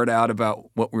get our word out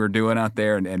about what we were doing out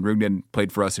there. And Rougned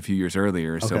played for us a few years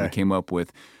earlier. So we came up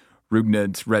with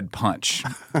Rugned's Red Punch.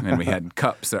 And we had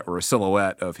cups that were a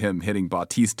silhouette of him hitting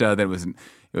Bautista. It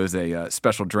was a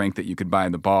special drink that you could buy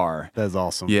in the bar. That's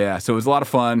awesome. Yeah, so it was a lot of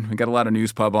fun. We got a lot of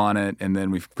news pub on it. And then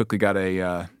we quickly got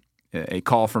a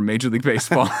call from Major League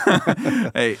Baseball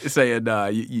saying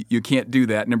you can't do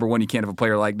that. Number one, you can't have a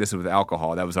player like this with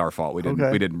alcohol. That was our fault. We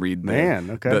didn't read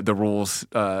the rules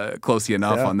closely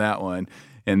enough on that one.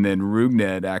 And then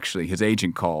Rougned actually, his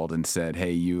agent called and said,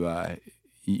 "Hey,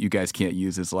 you guys can't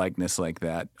use his likeness like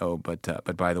that. Oh,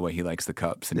 but by the way, he likes the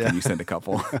cups, and can you send a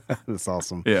couple?" That's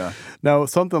awesome. Yeah. Now,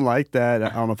 something like that, I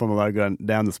don't know if I'm allowed to go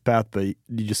down this path, but you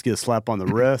just get a slap on the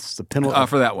wrist, a penalty?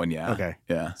 For that one, yeah. Okay.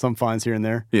 Yeah. Some fines here and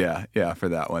there? Yeah, for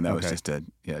that one. That was just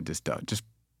just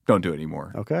don't do it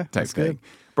anymore. Okay. Type thing. Good.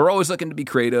 But we're always looking to be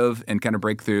creative and kind of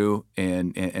break through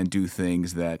and do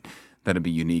things that'll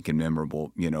be unique and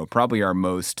memorable. Probably our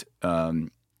most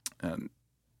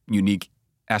unique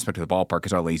aspect of the ballpark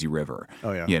is our lazy river.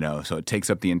 Oh yeah. So it takes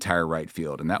up the entire right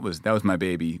field, and that was my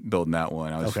baby building that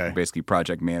one. I was basically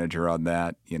project manager on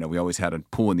that. We always had a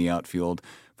pool in the outfield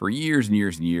for years and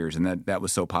years and years, and that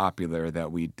was so popular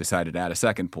that we decided to add a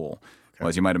second pool. Well,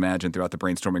 as you might imagine, throughout the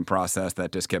brainstorming process,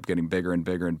 that just kept getting bigger and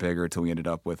bigger and bigger until we ended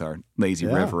up with our lazy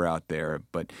river out there.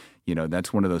 But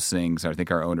that's one of those things. I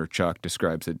think our owner Chuck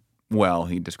describes it well.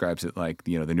 He describes it like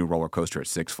the new roller coaster at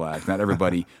Six Flags. Not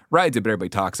everybody rides it, but everybody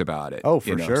talks about it. Oh,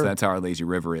 for sure. So that's how our lazy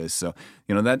river is. So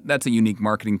that's a unique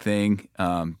marketing thing.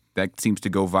 That seems to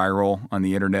go viral on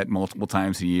the internet multiple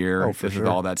times a year. Oh, for sure.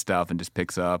 With all that stuff, and just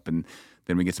picks up, and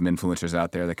then we get some influencers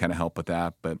out there that kind of help with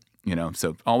that. But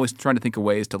so always trying to think of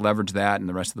ways to leverage that and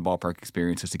the rest of the ballpark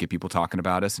experiences to get people talking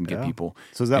about us and get people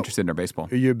interested in our baseball.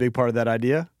 Are you a big part of that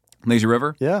idea? Lazy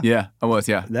River? Yeah, I was.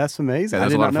 Yeah, that's amazing. Yeah, I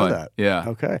did not know fun. that. Yeah,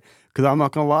 okay. Because I'm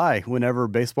not gonna lie, whenever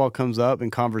baseball comes up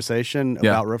in conversation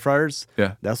about RoughRiders,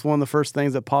 that's one of the first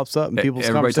things that pops up in people's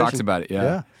everybody conversation. talks about it.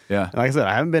 Yeah. And like I said,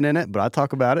 I haven't been in it, but I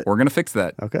talk about it. We're gonna fix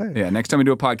that. Okay. Yeah. Next time we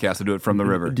do a podcast, we'll do it from the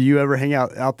river. Do you ever hang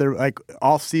out there like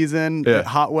off season,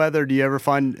 hot weather? Do you ever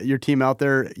find your team out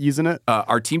there using it?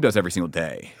 Our team does every single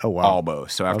day. Oh wow.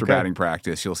 Almost. So after batting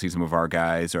practice, you'll see some of our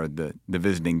guys or the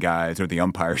visiting guys or the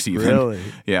umpires even. Really?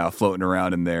 Yeah, floating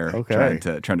around in there,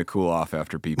 trying to cool off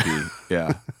after PP.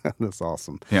 Yeah. That's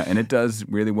awesome. Yeah, and it does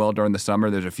really well during the summer.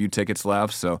 There's a few tickets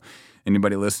left, so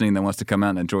anybody listening that wants to come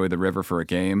out and enjoy the river for a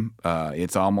game,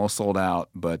 it's almost sold out,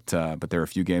 but there are a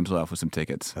few games left with some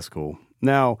tickets. That's cool.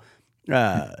 Now,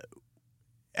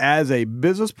 as a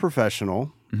business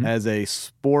professional, as a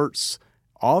sports,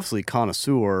 obviously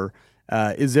connoisseur,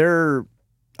 is there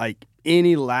like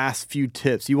any last few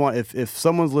tips you want? If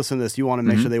someone's listening to this, you want to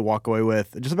make sure they walk away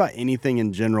with just about anything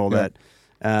in general that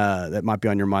might be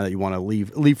on your mind that you want to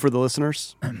leave for the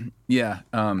listeners? Yeah,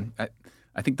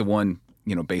 I think the one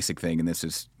basic thing, and this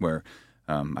is where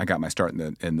I got my start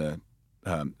in the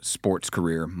sports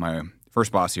career. My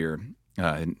first boss here,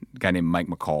 a guy named Mike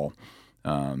McCall,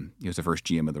 he was the first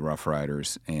GM of the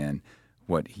RoughRiders, and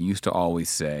what he used to always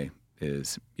say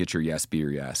is, "Get your yes, be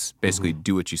your yes." Basically,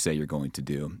 do what you say you're going to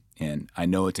do. And I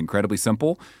know it's incredibly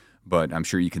simple, but I'm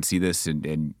sure you can see this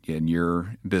in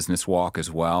your business walk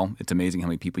as well. It's amazing how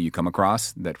many people you come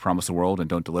across that promise the world and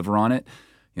don't deliver on it.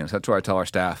 So that's why I tell our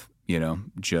staff,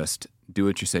 just do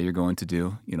what you say you're going to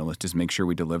do. Let's just make sure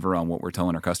we deliver on what we're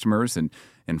telling our customers and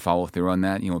follow through on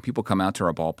that. When people come out to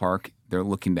our ballpark, they're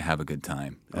looking to have a good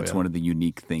time. That's one of the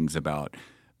unique things about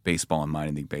baseball and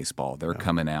minor league baseball. They're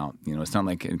coming out. It's not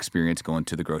like an experience going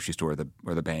to the grocery store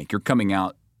or the bank. You're coming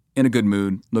out in a good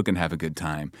mood, looking to have a good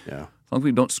time. Yeah. As long as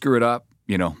we don't screw it up,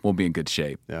 we'll be in good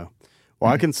shape. Yeah.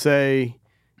 Well, I can say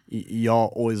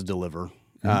y'all always deliver.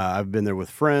 I've been there with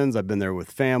friends. I've been there with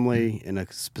family, and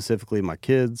specifically my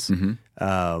kids.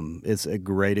 It's a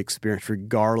great experience,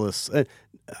 regardless.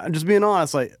 just being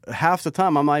honest, like half the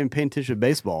time I'm not even paying attention to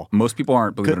baseball. Most people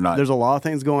aren't, believe it or not. There's a lot of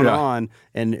things going on,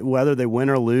 and whether they win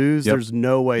or lose, Yep. there's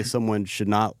no way someone should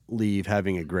not leave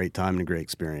having a great time and a great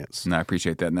experience. And I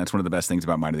appreciate that, and that's one of the best things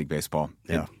about minor league baseball.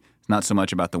 Yeah. It's not so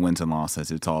much about the wins and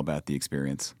losses; it's all about the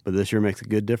experience. But this year makes a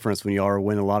good difference when you are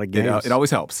winning a lot of games. It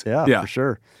always helps. Yeah, for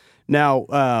sure. Now,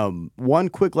 one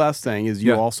quick last thing is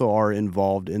you also are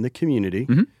involved in the community.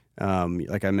 Mm-hmm.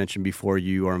 Like I mentioned before,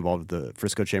 you are involved with the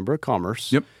Frisco Chamber of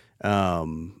Commerce. Yep.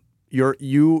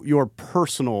 Your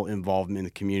personal involvement in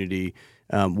the community.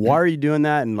 Why are you doing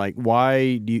that, and like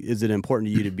why is it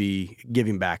important to you to be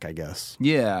giving back? I guess.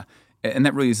 Yeah. And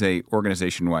that really is a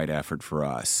organization-wide effort for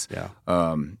us. Yeah.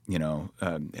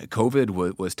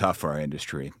 COVID was tough for our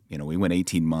industry. We went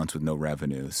 18 months with no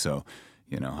revenue. So,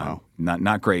 Wow.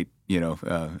 not great.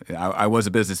 I was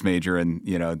a business major, and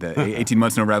the 18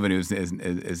 months no revenue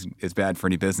is bad for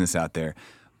any business out there.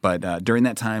 But during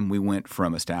that time, we went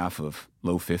from a staff of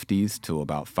low 50s to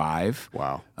about 5.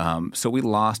 Wow. So we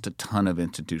lost a ton of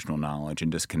institutional knowledge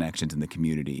and just connections in the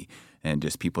community, and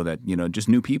just people that just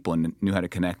knew people and knew how to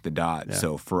connect the dots. Yeah.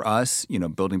 So for us,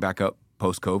 building back up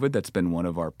post-COVID, that's been one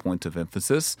of our points of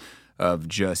emphasis of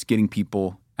just getting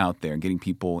people out there and getting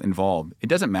people involved. It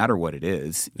doesn't matter what it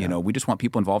is. We just want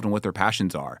people involved in what their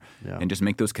passions are, and just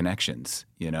make those connections.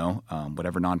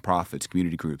 Whatever nonprofits,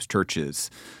 community groups,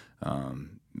 churches.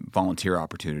 Volunteer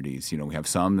opportunities. We have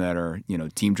some that are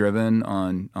team driven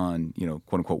on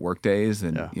quote unquote work days,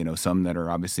 and some that are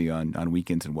obviously on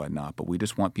weekends and whatnot. But we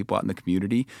just want people out in the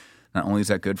community. Not only is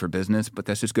that good for business, but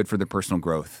that's just good for their personal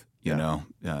growth.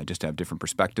 Just to have different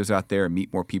perspectives out there,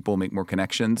 meet more people, make more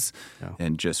connections,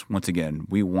 and just once again,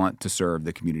 we want to serve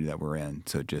the community that we're in.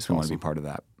 So just we want to be part of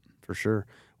that for sure.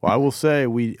 Well, I will say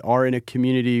we are in a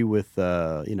community with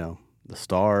the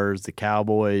Stars, the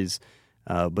Cowboys.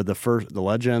 But the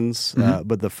Legends,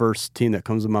 but the first team that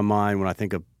comes to my mind when I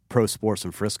think of pro sports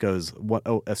in Frisco is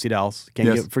FC Dallas.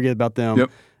 Can't forget about them.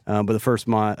 Yep. But the first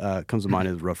comes to mind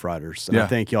is RoughRiders. And Yeah. I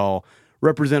think y'all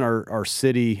represent our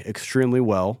city extremely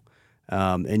well.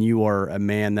 And you are a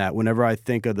man that whenever I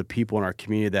think of the people in our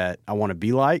community that I want to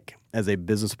be like as a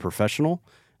business professional,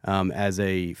 as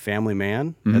a family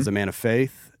man, as a man of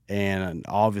faith, and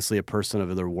obviously a person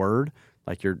of their word,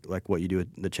 like what you do at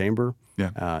the chamber,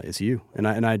 it's you, and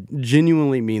I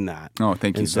genuinely mean that. Oh,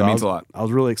 thank you. And so that means a lot. I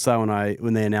was really excited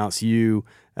when they announced you,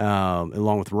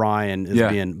 along with Ryan,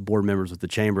 as being board members with the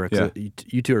chamber.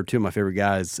 You two are two of my favorite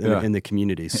guys in the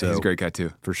community. So he's a great guy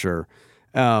too, for sure.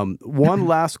 One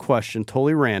last question,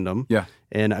 totally random. Yeah,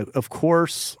 and of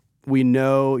course we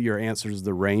know your answers: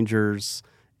 the Rangers,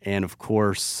 and of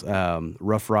course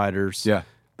RoughRiders. Yeah,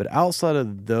 but outside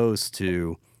of those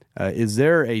two. Is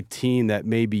there a team that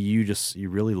maybe you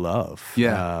really love?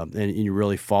 And you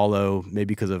really follow,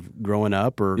 maybe because of growing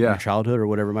up or your childhood or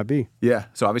whatever it might be? Yeah.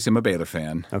 So obviously I'm a Baylor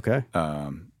fan. Okay.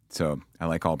 So I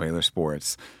like all Baylor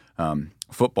sports.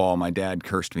 Football, my dad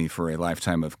cursed me for a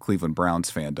lifetime of Cleveland Browns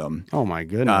fandom. Oh, my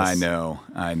goodness.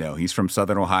 I know. He's from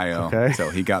Southern Ohio. Okay.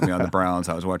 So he got me on the Browns.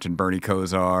 I was watching Bernie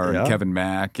Kosar and Kevin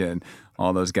Mack and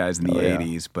all those guys in the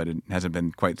 80s, but it hasn't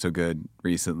been quite so good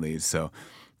recently. So,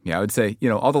 I would say,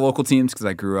 all the local teams, because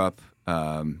I grew up,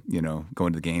 going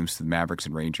to the games to the Mavericks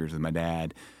and Rangers with my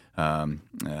dad.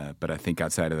 But I think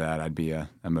outside of that,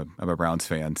 I'm a Browns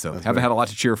fan. So haven't had a lot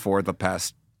to cheer for the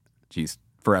past,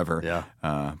 forever.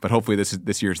 Yeah. But hopefully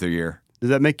this year's their year. Does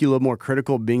that make you a little more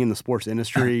critical of being in the sports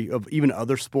industry, of even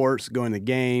other sports, going to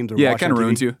games or watching it kind of TV?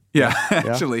 ruins you. Yeah,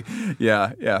 actually.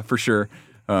 Yeah, for sure.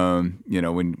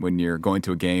 When you're going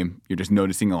to a game, you're just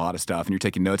noticing a lot of stuff and you're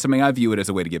taking notes. I mean, I view it as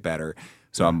a way to get better.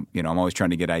 So I'm always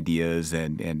trying to get ideas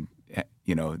and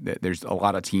there's a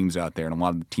lot of teams out there and a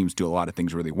lot of teams do a lot of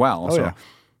things really well.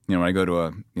 When I go to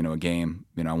a game,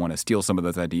 I want to steal some of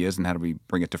those ideas and how do we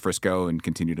bring it to Frisco and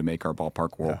continue to make our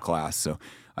ballpark world class. So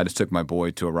I just took my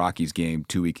boy to a Rockies game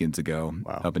 2 weekends ago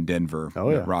up in Denver,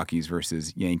 Rockies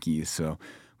versus Yankees. So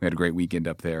we had a great weekend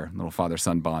up there, little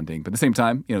father-son bonding. But at the same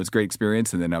time, it was a great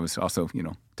experience. And then I was also,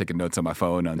 taking notes on my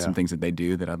phone on some things that they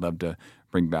do that I'd love to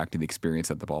bring back to the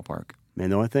experience at the ballpark. Man,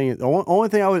 the only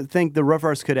thing I would think the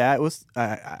RoughRiders could add was,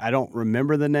 I don't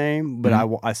remember the name, but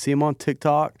I see him on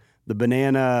TikTok. The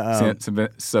banana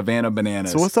Savannah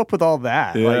Bananas. So what's up with all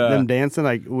that? Yeah. Like them dancing?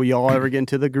 Like, will y'all ever get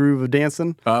into the groove of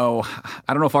dancing? Oh,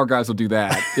 I don't know if our guys will do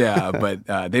that. Yeah,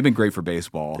 but they've been great for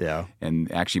baseball. Yeah.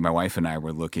 And actually, my wife and I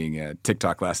were looking at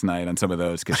TikTok last night on some of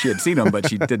those because she had seen them, but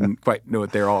she didn't quite know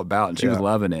what they're all about, and she was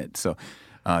loving it. So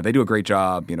they do a great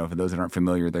job. For those that aren't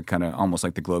familiar, they're kind of almost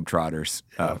like the Globetrotters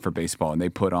for baseball, and they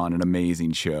put on an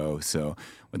amazing show. So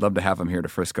we'd love to have them here to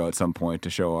Frisco at some point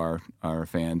to show our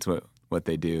fans what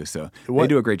they do. So they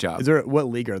do a great job. What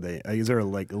league are they? Is there a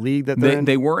league that they're in?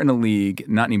 They were in a league,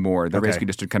 not anymore. They're basically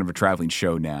just kind of a traveling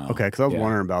show now. Okay, because I was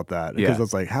wondering about that. Because I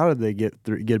was like, how did they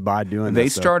get by doing They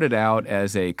this? started out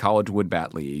as a college wood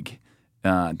bat league.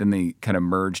 Then they kind of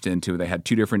merged into, they had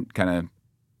two different kind of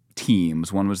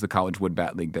teams. One was the college wood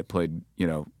bat league that played,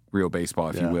 real baseball,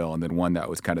 if you will, and then one that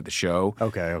was kind of the show.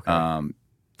 Okay.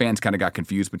 Fans kind of got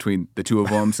confused between the two of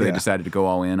them, so they decided to go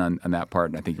all in on that part,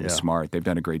 and I think it was smart. They've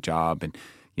done a great job, and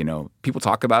people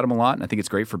talk about them a lot, and I think it's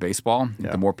great for baseball.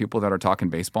 The more people that are talking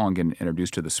baseball and getting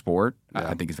introduced to the sport,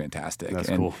 I think is fantastic. That's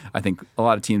and cool. I think a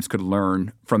lot of teams could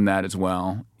learn from that as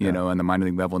well, on the minor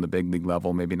league level and the big league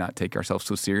level, maybe not take ourselves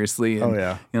so seriously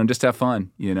and, just have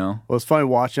fun, Well, it's funny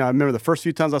watching. I remember the first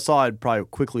few times I saw it, I'd probably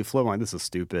quickly flip. I'm like, this is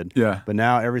stupid. Yeah. But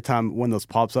now every time one of those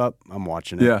pops up, I'm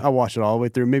watching it. Yeah. I watch it all the way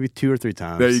through, maybe 2 or 3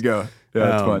 times. There you go.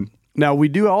 Yeah, it's fun. Now, we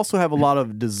do also have a lot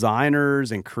of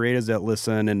designers and creatives that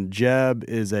listen, and Jeb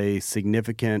is a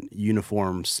significant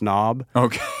uniform snob.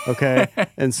 Okay.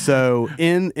 And so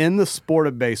in the sport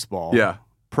of baseball,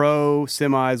 pro,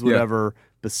 semis, whatever,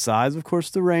 besides, of course,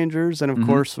 the Rangers and, of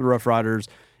course, the RoughRiders,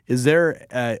 is there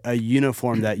a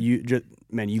uniform that you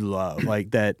love?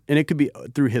 Like that, and it could be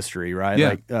through history, right? Yeah.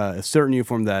 Like a certain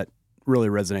uniform that really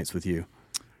resonates with you.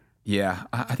 Yeah.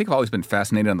 I think I've always been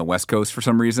fascinated on the West Coast for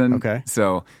some reason. Okay.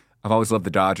 So I've always loved the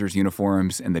Dodgers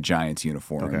uniforms and the Giants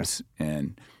uniforms. Okay.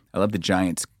 And I love the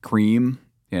Giants cream,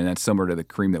 and that's similar to the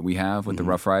cream that we have with the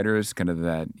RoughRiders, kind of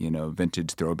that,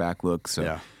 vintage throwback look.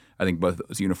 So I think both of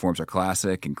those uniforms are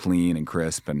classic and clean and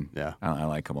crisp, and I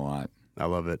like them a lot. I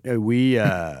love it. We,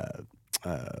 one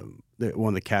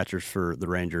of the catchers for the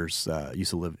Rangers used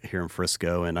to live here in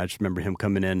Frisco, and I just remember him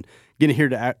coming in, getting here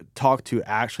to talk to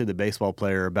actually the baseball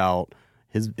player about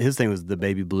his thing was the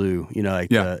baby blue,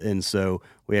 and so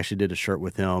we actually did a shirt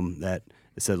with him that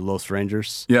it said Los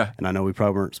Rangers. Yeah. And I know we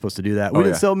probably weren't supposed to do that. We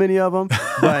didn't sell many of them,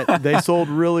 but they sold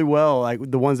really well, like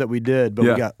the ones that we did. But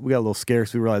we got a little scared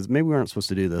because we realized maybe we weren't supposed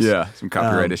to do this. Yeah, some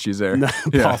copyright issues there.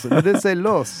 Possibly. But it didn't say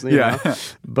Los. You know?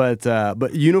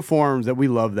 But uniforms, that we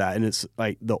love that. And it's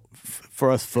like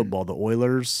for us football, the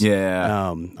Oilers.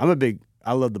 Yeah.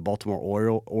 I love the Baltimore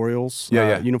Orioles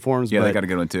uniforms. Yeah, but they got a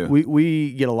good one too.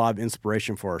 We get a lot of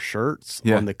inspiration for our shirts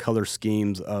on the color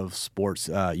schemes of sports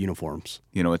uniforms.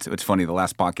 It's funny. The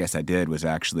last podcast I did was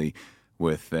actually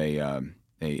with a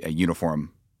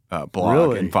uniform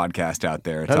blog and podcast out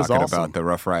there talking about the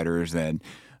RoughRiders, and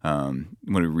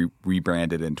when we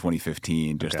rebranded in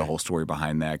 2015, just the whole story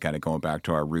behind that, kind of going back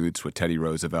to our roots with Teddy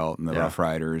Roosevelt and the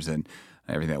RoughRiders and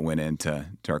everything that went into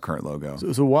our current logo.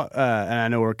 So what? And I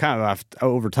know we're kind of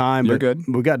over time, You're but good.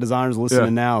 We've got designers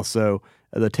listening now. So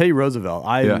the Teddy Roosevelt,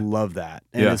 I love that,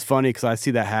 and it's funny because I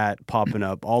see that hat popping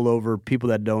up all over. People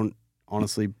that don't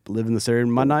honestly live in this area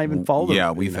might not even follow them.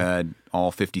 Yeah, we've had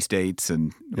all 50 states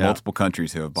and multiple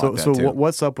countries who have bought that too. So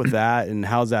what's up with that, and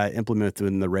how's that implemented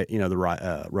in the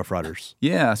RoughRiders?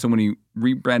 Yeah, so when we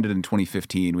rebranded in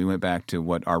 2015, we went back to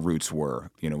what our roots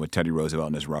were, with Teddy Roosevelt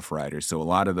and his RoughRiders. So a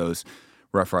lot of those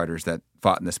RoughRiders that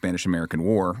fought in the Spanish-American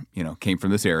War, came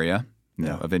from this area.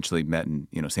 Eventually met in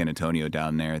San Antonio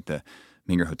down there at the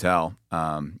Minger Hotel.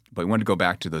 But we wanted to go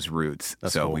back to those roots.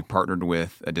 That's cool. We partnered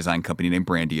with a design company named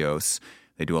Brandios.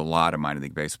 They do a lot of minor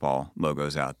league baseball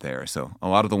logos out there. So a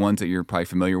lot of the ones that you're probably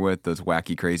familiar with, those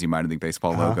wacky, crazy minor league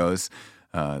baseball logos,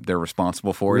 they're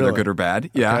responsible for. Really? They're good or bad.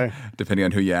 Yeah, depending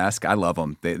on who you ask. I love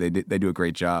them. They do a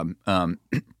great job. But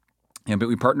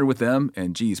we partnered with them,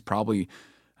 and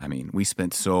we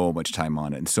spent so much time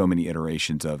on it and so many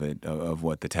iterations of it, of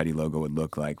what the Teddy logo would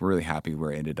look like. We're really happy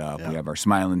where it ended up. Yeah. We have our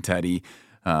Smiling Teddy.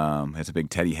 Has a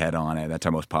big Teddy head on it. That's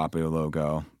our most popular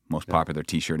logo, most popular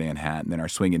T-shirt and hat. And then our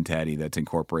Swinging Teddy that's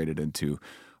incorporated into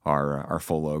our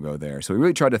full logo there. So we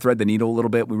really tried to thread the needle a little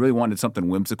bit. We really wanted something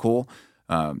whimsical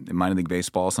in minor league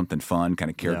baseball, something fun, kind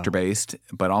of character-based,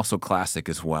 but also classic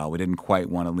as well. We didn't quite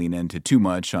want to lean into too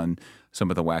much on some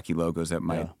of the wacky logos that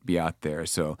might be out there.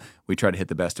 So we tried to hit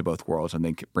the best of both worlds. I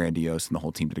think Brandios and the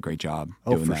whole team did a great job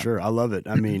doing that. Sure. I love it.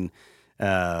 I mean,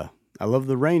 I love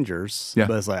the Rangers, but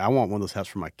it's like I want one of those hats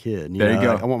for my kid. There you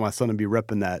go. I want my son to be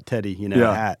repping that Teddy,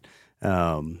 hat.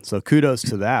 So kudos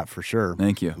to that for sure.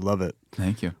 Thank you. Love it.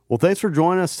 Thank you. Well, thanks for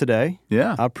joining us today.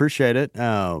 Yeah. I appreciate it.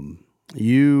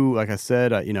 You, like I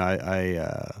said,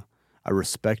 I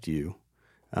respect you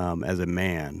as a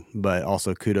man, but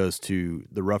also kudos to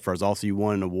the RoughRiders. Also, you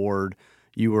won an award.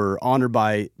 You were honored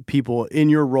by people in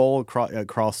your role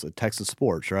across Texas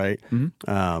sports, right?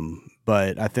 Mm-hmm.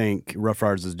 But I think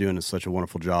RoughRiders is doing such a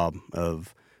wonderful job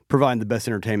of providing the best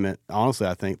entertainment, honestly,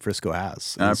 I think Frisco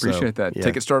has. I appreciate that. Yeah.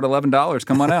 Tickets start at $11.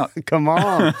 Come on out. Come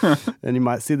on. And you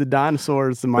might see the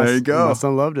dinosaurs. And there you go. My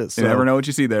son loved it. So. You never know what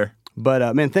you see there.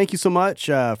 But, man, thank you so much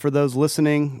for those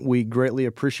listening. We greatly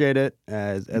appreciate it.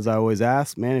 As I always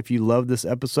ask, man, if you love this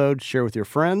episode, share with your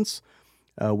friends.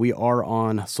 We are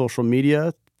on social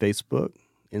media, Facebook,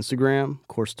 Instagram, of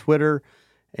course, Twitter,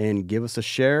 and give us a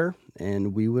share,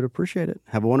 and we would appreciate it.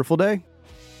 Have a wonderful day.